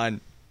 come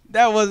on.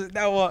 That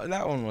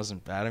one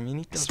wasn't bad. I mean,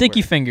 he does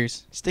Sticky wear-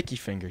 fingers. sticky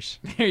fingers.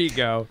 There you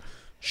go.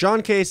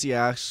 Sean Casey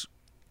asks,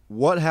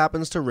 what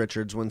happens to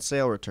Richards when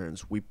Sale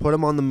returns? We put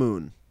him on the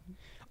moon.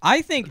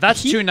 I think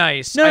That's he- too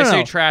nice. No, I no, say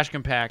no. trash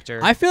compactor.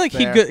 I feel like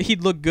Fair.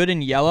 he'd look good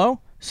in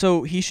yellow,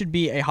 so he should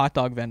be a hot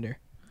dog vendor.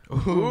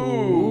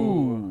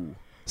 Ooh.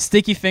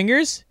 Sticky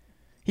fingers.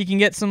 He can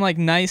get some like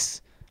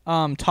nice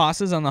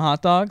tosses on the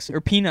hot dogs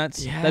or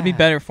peanuts. That'd be Yeah.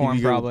 better for He'd him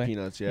be good with probably.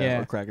 Peanuts, yeah, Yeah.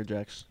 or Cracker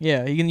Jacks.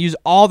 Yeah, he can use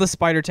all the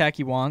spider tack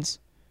he wants.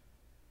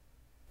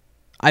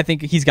 I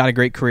think he's got a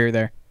great career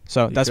there.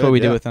 So He that's could, what we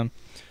do yeah. with him.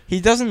 He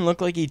doesn't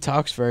look like he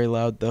talks very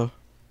loud though.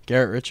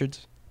 Garrett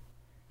Richards.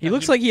 He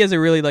looks like he has a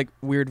really like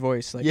weird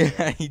voice. Like,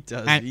 Yeah, he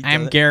does.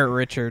 I'm Garrett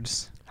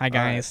Richards. Hi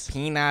guys.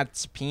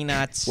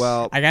 Peanuts.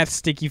 Well, I got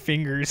sticky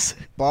fingers.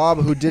 Bob,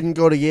 who didn't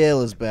go to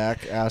Yale, is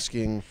back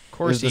asking, of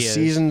course is the he is.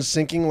 season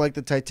sinking like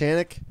the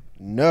Titanic?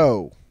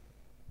 No.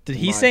 Did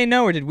he My- say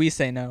no or did we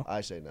say no?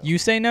 I say no. You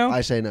say no?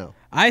 I say no.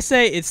 I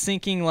say it's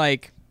sinking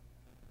like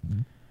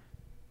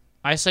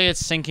I say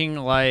it's sinking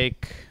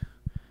like.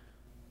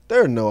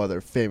 There are no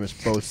other famous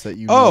boats that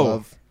you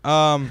Oh. know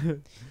of.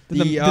 Did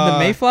the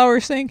Mayflower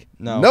sink?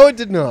 No, it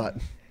did not.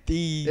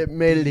 The It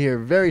made it here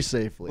very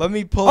safely. Let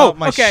me pull Oh, out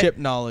my okay. ship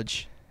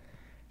knowledge.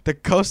 The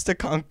Costa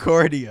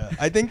Concordia.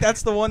 I think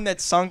that's the one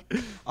that sunk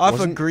off of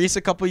Wasn't- Greece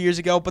a couple years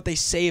ago, but they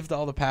saved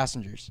all the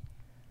passengers.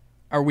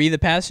 Are we the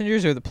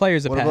passengers or the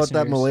players of What about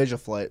passengers? that Malaysia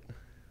flight?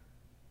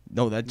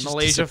 No, that just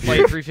Malaysia disappeared.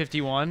 Flight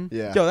 351.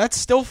 Yeah. Yo, that's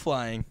still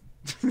flying.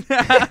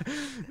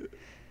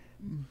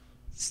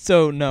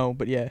 So no,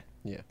 but yeah.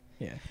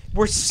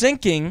 We're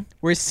sinking,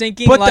 We're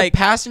sinking but like the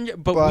passenger,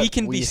 but we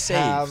can be we saved.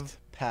 have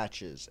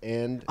patches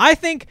and I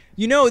think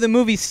the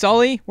movie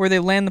Sully where they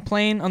land the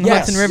plane on the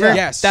Yes, Hudson River?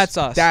 yes, That's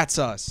us. That's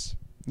us.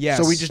 Yes.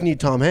 so we just need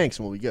Tom Hanks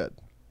and we'll be good.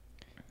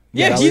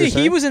 yeah, Is that what you're he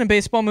saying? was in a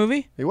baseball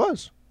movie. He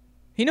was.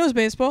 He knows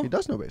baseball. He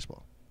does know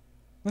baseball.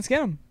 Let's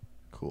get him.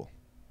 Cool.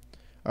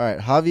 All right.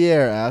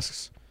 Javier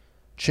asks,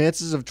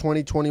 chances of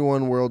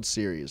 2021 World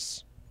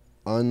Series.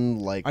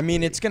 Unlikely. I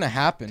mean, it's gonna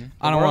happen.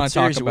 I don't The World wanna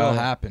talk Series about will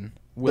it. happen.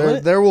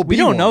 There will be We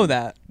don't know one.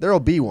 that. There will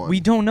be one. We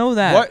don't know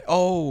that. What?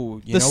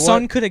 Oh, you The know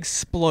sun what? could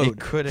explode. It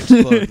could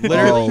explode.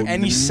 Literally Oh,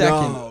 any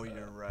second. No,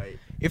 you're right.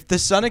 If the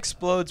sun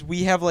explodes,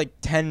 we have like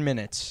 10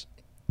 minutes.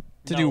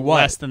 To No, do what?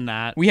 Less than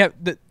that. We have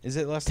Is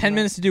it less 10 than that?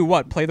 minutes to do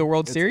what? Play the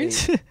World It's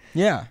Series?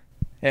 Yeah.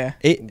 yeah.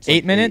 It's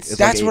Eight minutes? It's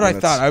That's like what 8 I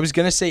minutes. thought. I was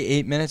going to say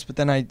 8 minutes, but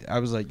then I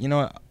was like, you know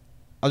what?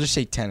 I'll just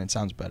say 10. It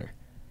sounds better.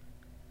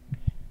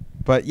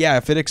 But yeah,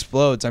 if it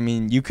explodes, I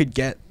mean, you could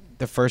get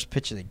the first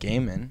pitch of the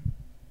game in.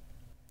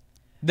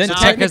 Then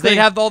because technically they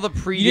have all the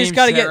pregame you just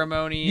gotta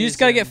ceremonies. you just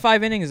got to get and-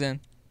 5 innings in.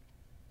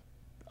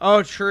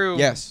 Oh, true.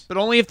 Yes. But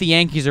only if the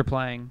Yankees are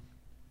playing.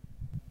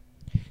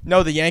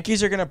 No, the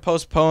Yankees are going to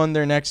postpone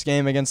their next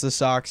game against the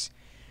Sox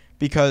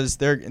because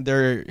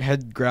their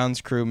head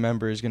grounds crew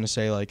member is going to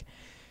say like,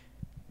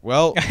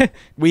 well,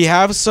 we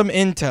have some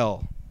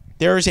intel.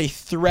 There is a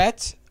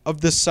threat of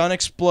the sun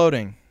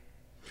exploding.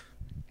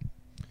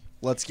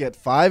 Let's get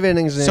 5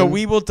 innings in. So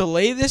we will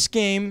delay this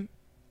game.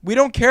 We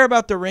don't care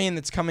about the rain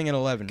that's coming at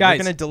 11. Guys.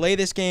 We're going to delay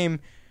this game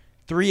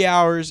 3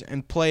 hours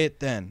and play it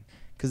then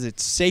because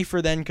it's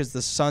safer then because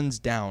the sun's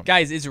down.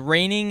 Guys, it's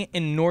raining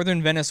in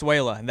northern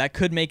Venezuela. That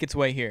could make its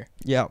way here.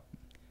 Yeah.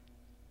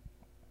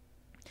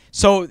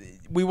 So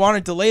we want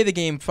to delay the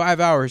game 5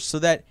 hours so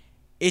that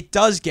it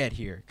does get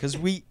here because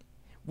we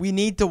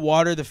need to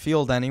water the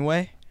field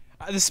anyway.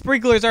 The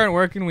sprinklers aren't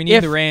working. We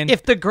need the rain.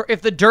 If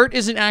the dirt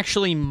isn't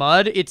actually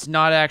mud, it's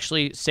not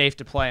actually safe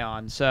to play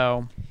on.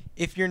 So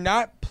If you're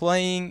not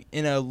playing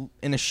in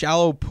a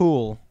shallow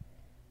pool,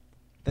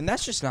 then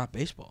that's just not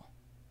baseball.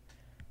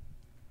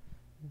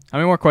 How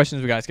many more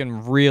questions we got? It's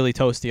getting really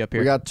toasty up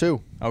here. we got 2.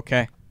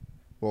 Okay.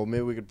 Well,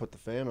 maybe we could put the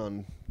fan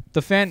on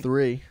The fan.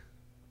 3.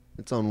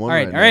 It's on 1 All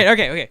right. right All right. now.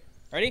 Okay.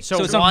 Ready?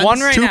 So it's on one's 1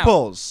 right 2 now.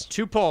 pulls.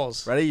 2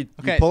 polls. Ready? You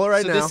Okay. pull it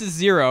right so now. this is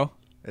 0.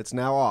 It's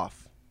now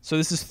off. So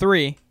this is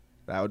 3.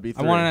 That would be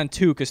 3. I want it on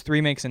 2 because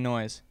 3 makes a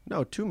noise.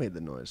 No, 2 made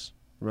the noise.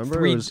 Remember?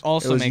 3 it was,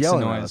 also it was makes a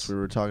yelling at noise. us. We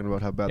were talking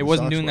about how bad It the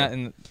wasn't Sox doing were. that.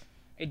 In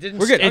It didn't.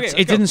 We're good. It, Okay, it let's go.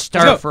 didn't Let's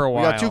start go. for a We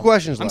while. got 2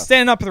 questions I'm left.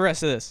 standing up for the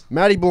rest of this.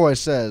 Matty Boy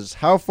says,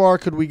 how far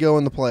could we go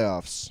in the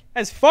playoffs?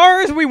 As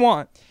far as we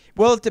want.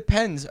 Well, it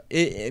depends.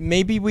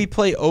 Maybe we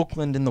play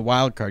Oakland in the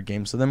wild card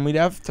game, so then we'd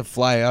have to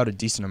fly out a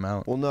decent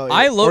amount. Well, no.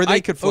 Or they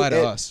could fly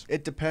to us.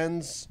 It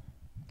depends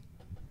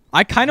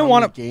I kind how of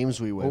many want to. games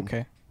we win.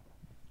 Okay.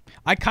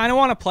 I kind of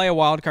want to play a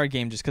wild card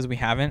game just because we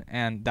haven't,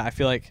 and I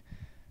feel like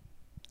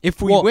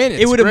If we win,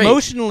 it's it would great.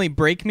 emotionally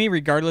break me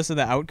regardless of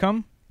the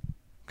outcome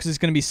because it's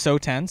going to be so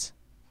tense.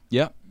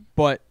 Yep.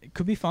 But it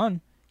could be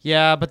fun.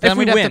 Yeah, but then If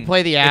we we'd have win. to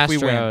play the If we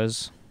win.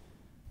 Astros.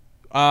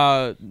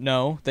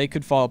 No, they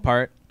could fall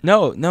apart.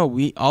 No.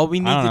 All we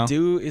need I to don't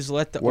do is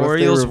let the What if they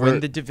Orioles win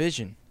revert- the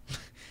division.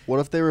 What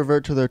if they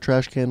revert to their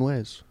trash can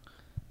ways?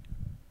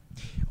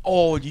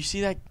 Oh, you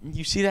see that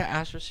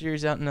Astro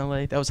series out in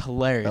LA? That was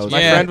hilarious. That was My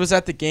Yeah. friend was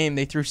at the game.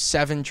 They threw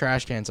 7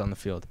 trash cans on the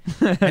field.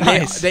 And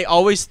Nice. they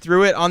always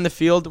threw it on the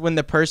field when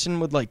the person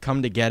would like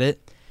come to get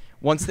it.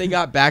 Once they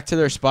got back to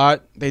their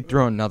spot, they'd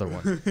throw another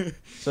one.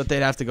 So that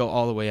they'd have to go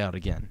all the way out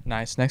again.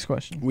 Nice. Next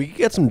question. We could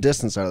get some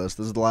distance out of this.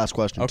 This is the last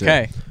question, too.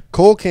 Okay.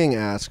 Cole King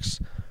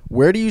asks,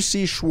 where do you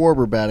see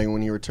Schwarber batting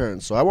when he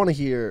returns? So I want to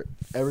hear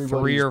 3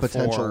 everybody's or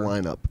potential 4.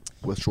 lineup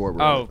with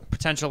Schwarber. Oh,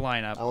 potential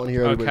lineup. I want to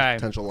hear everybody's Okay.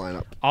 potential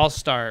lineup. I'll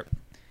start.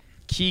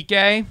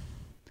 Kike,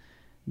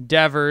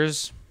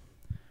 Devers,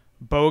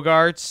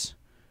 Bogarts,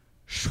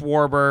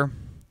 Schwarber,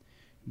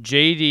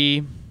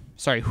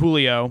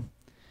 Julio,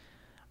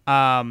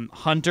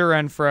 Hunter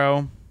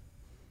Renfro,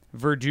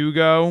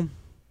 Verdugo,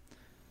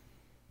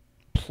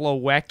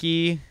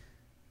 Plawecki,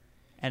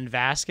 and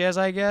Vasquez,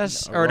 I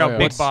guess. Or no, Arroyo.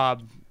 Big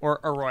Bob. Or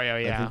Arroyo, I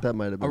yeah. think that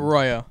might have been.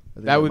 Arroyo. I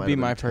think That would might be have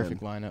my been 10.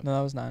 perfect lineup. No,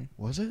 that was 9.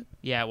 Was it?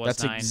 Yeah, it was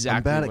That's 9. exactly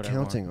I'm bad at what I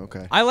want. counting.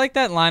 Okay. I like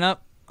that lineup.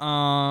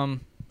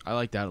 I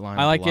like that lineup.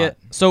 I like a lot. it.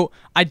 So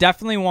I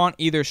definitely want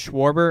either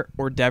Schwarber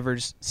or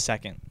Devers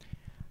second.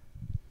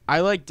 I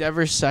like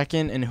Devers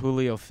second and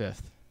Julio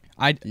fifth.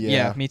 Yeah,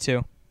 Yeah. me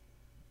too.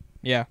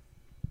 Yeah.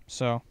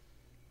 So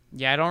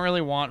Yeah, I don't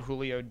really want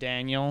Julio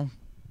Daniel.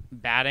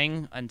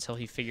 batting until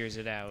he figures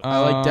it out. I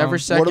like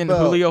Devers What second,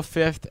 about- Julio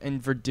fifth,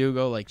 and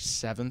Verdugo like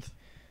seventh.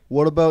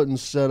 What about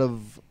instead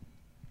of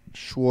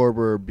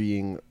Schwarber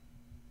being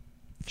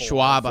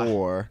Schwab.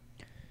 4,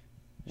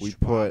 we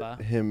Schwaba.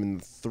 put him in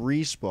the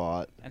 3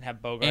 spot. And have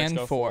Bogarts And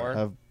go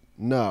 4.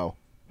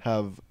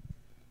 Have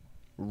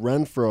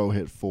Renfro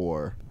hit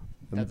 4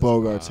 and That doesn't-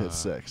 Bogarts hit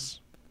 6.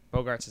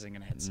 Bogarts isn't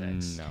going to hit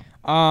 6.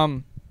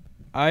 No.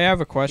 I have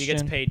a He question.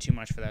 gets paid too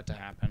much for that to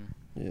happen.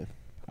 Yeah.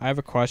 I have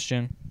a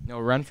question. No,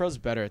 Renfro's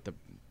better at the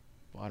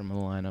bottom of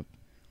the lineup.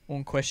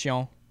 Un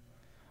question.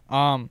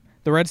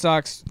 The Red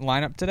Sox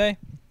lineup today.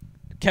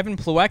 Kevin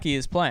Plawecki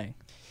is playing.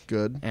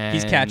 Good.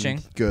 He's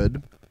catching.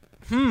 Good.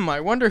 I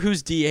wonder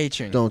who's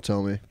DHing. Don't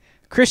tell me.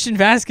 Christian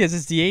Vasquez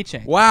is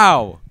DHing.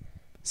 Wow.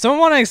 Someone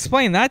want to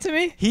explain that to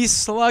me? He's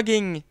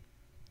slugging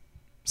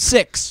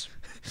 6.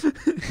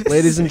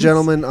 Ladies and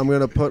gentlemen, I'm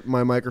going to put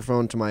my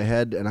microphone to my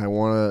head, and I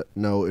want to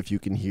know if you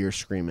can hear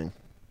screaming.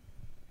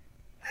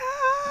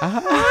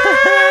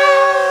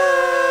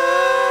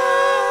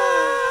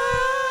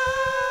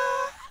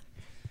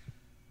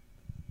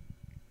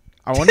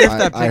 I wonder if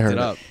that I picked heard it it.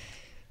 up.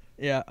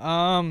 Yeah.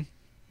 All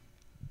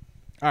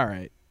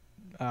right.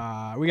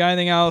 We got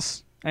anything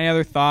else? Any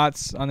other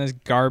thoughts on this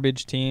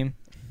garbage team?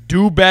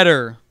 Do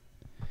better.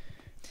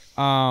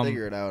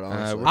 Figure it out,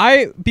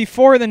 honestly.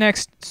 Before the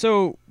next.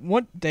 So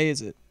what day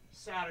is it?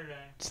 Saturday.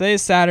 Today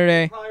is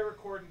Saturday. Probably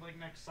record like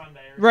next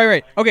Sunday.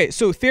 Right. Okay.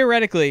 So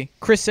theoretically,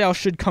 Chris Sale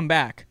should come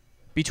back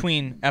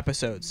between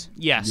episodes.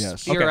 Yes,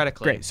 Yes. Okay,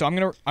 theoretically. great. So I'm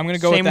gonna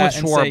go Same with that with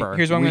and say, Schwarber.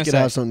 here's what I'm we gonna could say.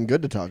 have something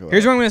good to talk about.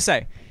 Here's what I'm going to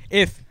say.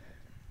 If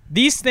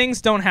these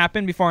things don't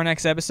happen before our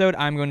next episode,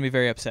 I'm going to be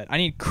very upset. I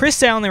need Chris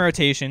Sale in the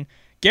rotation,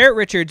 Garrett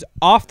Richards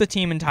off the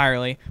team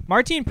entirely,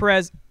 Martin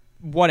Perez,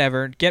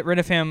 whatever, get rid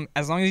of him.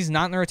 As long as he's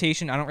not in the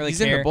rotation, I don't really He's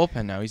care. in the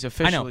bullpen now. He's I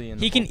officially know. in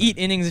the He can bullpen. eat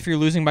innings if you're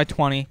losing by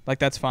 20. Like,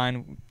 that's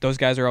fine. Those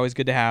guys are always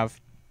good to have.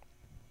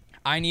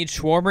 I need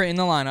Schwarber in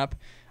the lineup.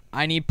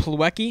 I need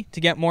Plawecki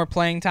to get more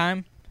playing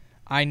time.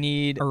 I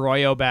need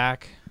Arroyo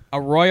back.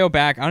 Arroyo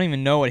back. I don't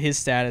even know what his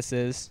status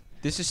is.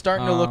 This is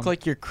starting to look Um,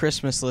 like your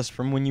Christmas list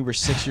from when you were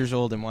 6 years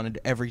old and wanted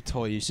every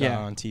toy you saw Yeah.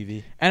 on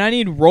TV. And I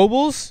need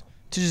Robles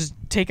to just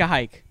take a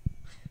hike.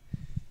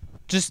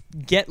 Just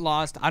get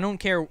lost. I don't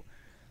care.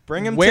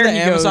 Bring him Where to the he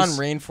Amazon goes,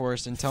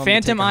 rainforest and tell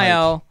Phantom him to take a hike.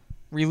 IL,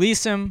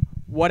 release him,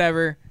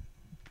 whatever.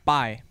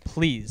 Bye,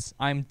 please.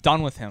 I'm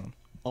done with him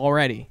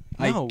already.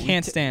 No, I we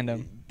can't t- stand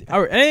him.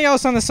 All right, anything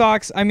else on the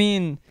Sox? I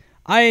mean,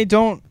 I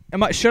don't.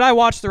 Should I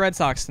watch the Red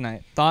Sox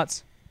tonight?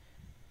 Thoughts?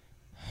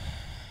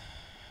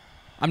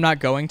 I'm not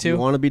going to. You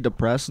want to be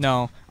depressed?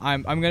 No,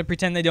 I'm gonna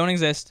pretend they don't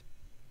exist.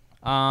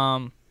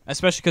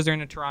 Especially because they're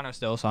in Toronto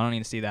still, so I don't need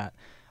to see that.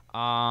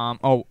 I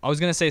was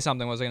gonna say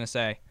something. What was I gonna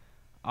say?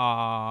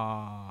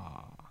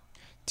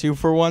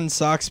 2-for-1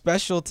 Sox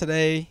special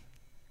today.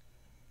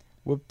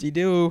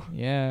 Whoop-de-doo.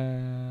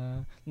 Yeah.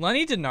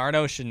 Lenny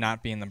DiNardo should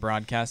not be in the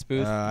broadcast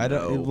booth. I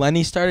don't.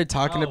 Lenny started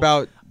talking No.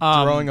 about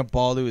Um, throwing a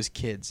ball to his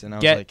kids, and I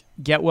was like,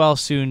 Get well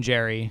soon,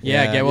 Jerry.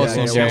 yeah, get well yeah,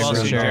 soon, get Jerry, Get well for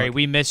soon, sure. Jerry.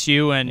 We miss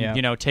you, and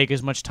Yeah. take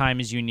as much time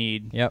as you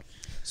need. Yep.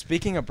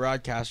 speaking of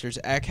broadcasters,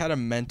 Eck had a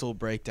mental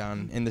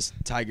breakdown in this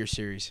Tiger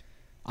series.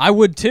 I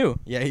would too.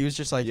 Yeah, he was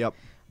just like, Yep.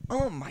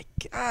 "Oh my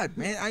God,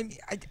 man!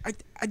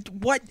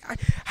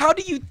 How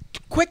do you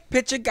quick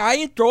pitch a guy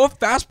and throw a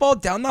fastball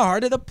down the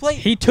heart of the plate?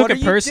 He took What it are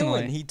you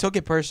personally. doing?" He took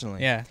it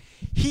personally. Yeah.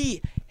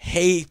 He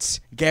hates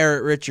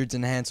Garrett Richards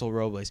and Hansel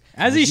Robles.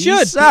 As he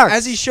should. sucks.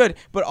 As he should.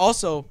 But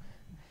also,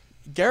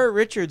 Garrett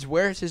Richards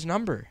wears his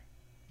number.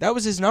 That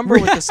was his number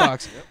with the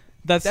Sox.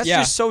 That's That's yeah,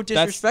 just so it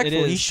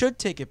disrespectful. He is. should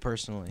take it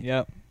personally.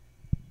 Yep.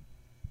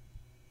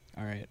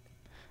 All right.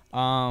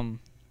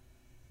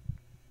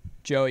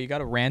 Joe, you got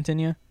a rant in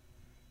you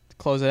to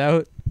close it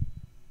out?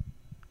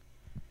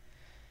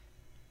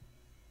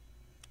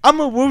 I'm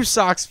a Woo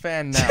Sox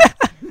fan now.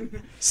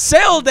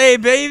 Sale day,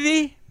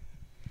 baby.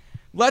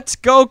 Let's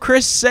go,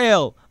 Chris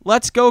Sale.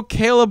 Let's go,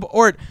 Caleb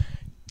Ort.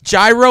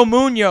 Jairo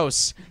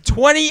Munoz.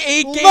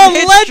 28 game The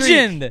hit streak.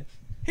 legend.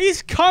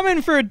 He's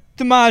coming for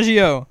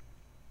DiMaggio.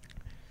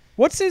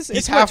 What's his? He's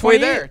it's what, halfway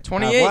 28? there.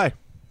 28. Halfway.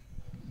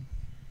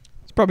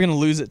 He's probably gonna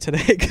lose it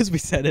today because we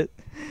said it.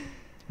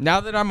 Now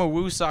that I'm a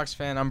Woo Sox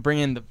fan, I'm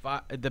bringing the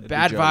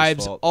bad Joe's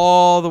vibes fault.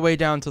 all the way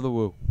down to the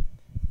Woo.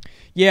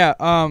 Yeah.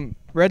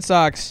 Red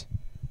Sox,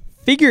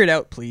 figure it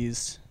out,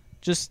 please.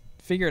 Just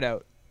figure it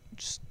out.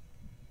 Just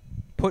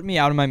put me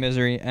out of my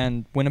misery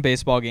and win a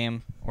baseball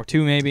game or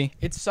two, maybe.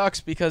 It sucks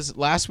because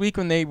last week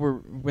when they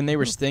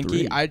were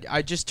stinky, 3.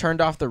 I just turned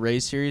off the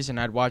Rays series and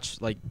I'd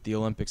watch like the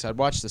Olympics. I'd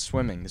watch the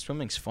swimming. The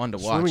swimming's fun to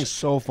watch. Swimming's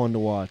so fun to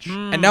watch.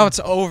 And now it's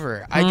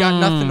over. I got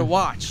nothing to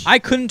watch. I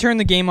couldn't turn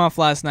the game off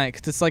last night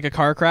because it's like a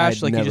car crash.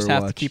 I'd Like you never just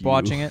have to watch keep you.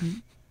 watching it.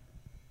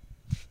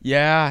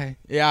 Yeah.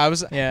 I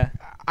was. Yeah.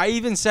 I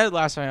even said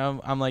last night,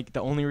 I'm like, the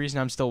only reason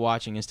I'm still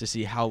watching is to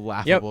see how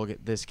laughable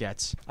this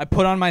gets. I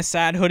put on my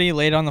sad hoodie,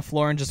 laid on the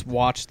floor, and just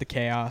watched the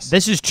chaos.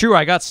 This is true.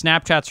 I got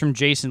Snapchats from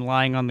Jason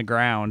lying on the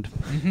ground.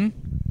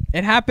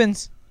 It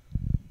happens.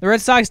 The Red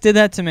Sox did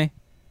that to me.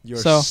 Your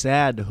So-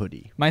 sad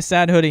hoodie. My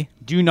sad hoodie.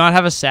 Do you not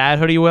have a sad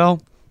hoodie,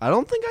 Will? I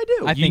don't think I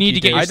do. I You think need you to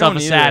get do. I yourself a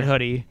don't sad either.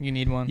 hoodie. You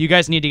need one. You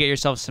guys need to get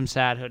yourself some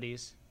sad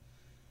hoodies.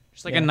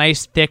 Just like Yeah. a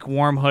nice, thick,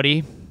 warm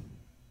hoodie.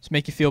 Just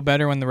make you feel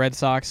better when the Red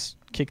Sox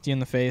kicked you in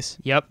the face.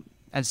 Yep.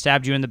 And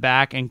stabbed you in the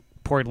back and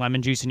poured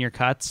lemon juice in your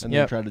cuts. and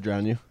Yep. then try to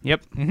drown you.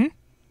 Yep. Mm-hmm.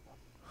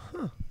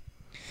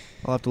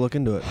 I'll have to look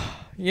into it.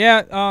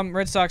 Yeah,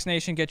 Red Sox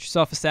Nation, get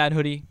yourself a sad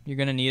hoodie. You're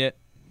going to need it,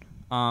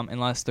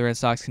 unless the Red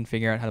Sox can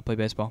figure out how to play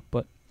baseball.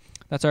 But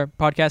that's our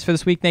podcast for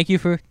this week. Thank you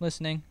for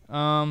listening.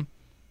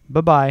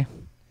 Bye-bye.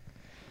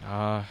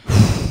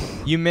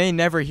 You may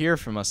never hear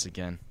from us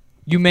again.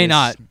 You may This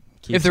not.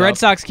 keeps If the Red up.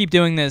 Sox keep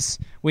doing this,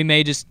 we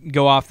may just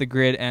go off the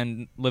grid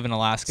and live in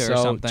Alaska or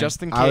So something.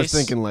 just in case, I was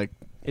thinking like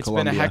it's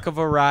Colombia. been a heck of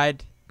a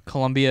ride.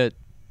 Columbia,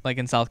 like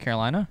in South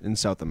Carolina? in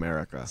South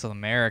America. South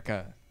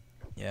America.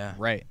 Yeah.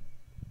 Right.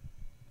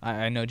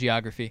 I know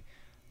geography.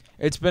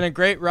 It's been a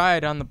great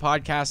ride on the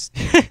podcast.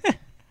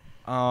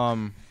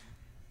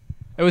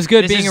 It was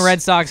good This being a is-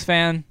 Red Sox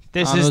fan.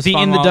 This It is was the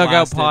fun In the while it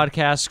Dugout lasted.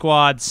 podcast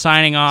squad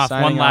signing off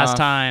Signing one last off.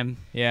 time.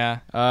 Yeah.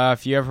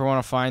 If you ever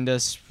want to find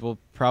us, we'll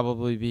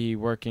probably be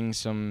working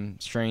some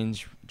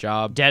strange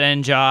job. Dead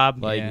end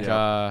job. Like,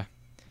 Yeah.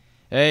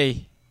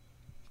 hey,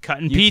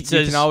 Cutting you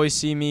pizzas. can always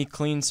see me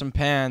clean some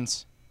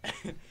pans.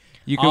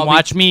 You can I'll be-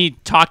 watch me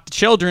talk to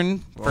children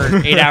for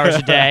 8 hours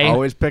a day.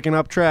 Always picking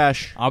up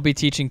trash. I'll be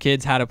teaching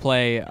kids how to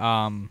play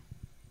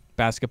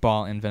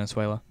basketball in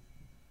Venezuela.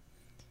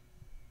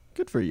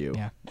 Good for you.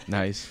 Yeah.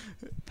 Nice.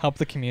 Help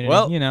the community.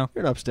 Well- you know.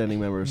 You're an upstanding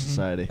member of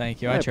society.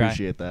 Thank you. I I try.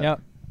 appreciate that.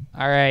 Yep.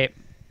 All right.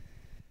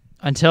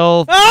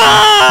 Until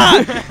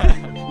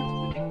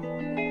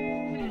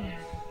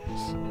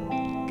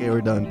Okay,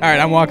 we're done. All right,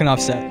 I'm walking off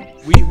set.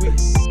 We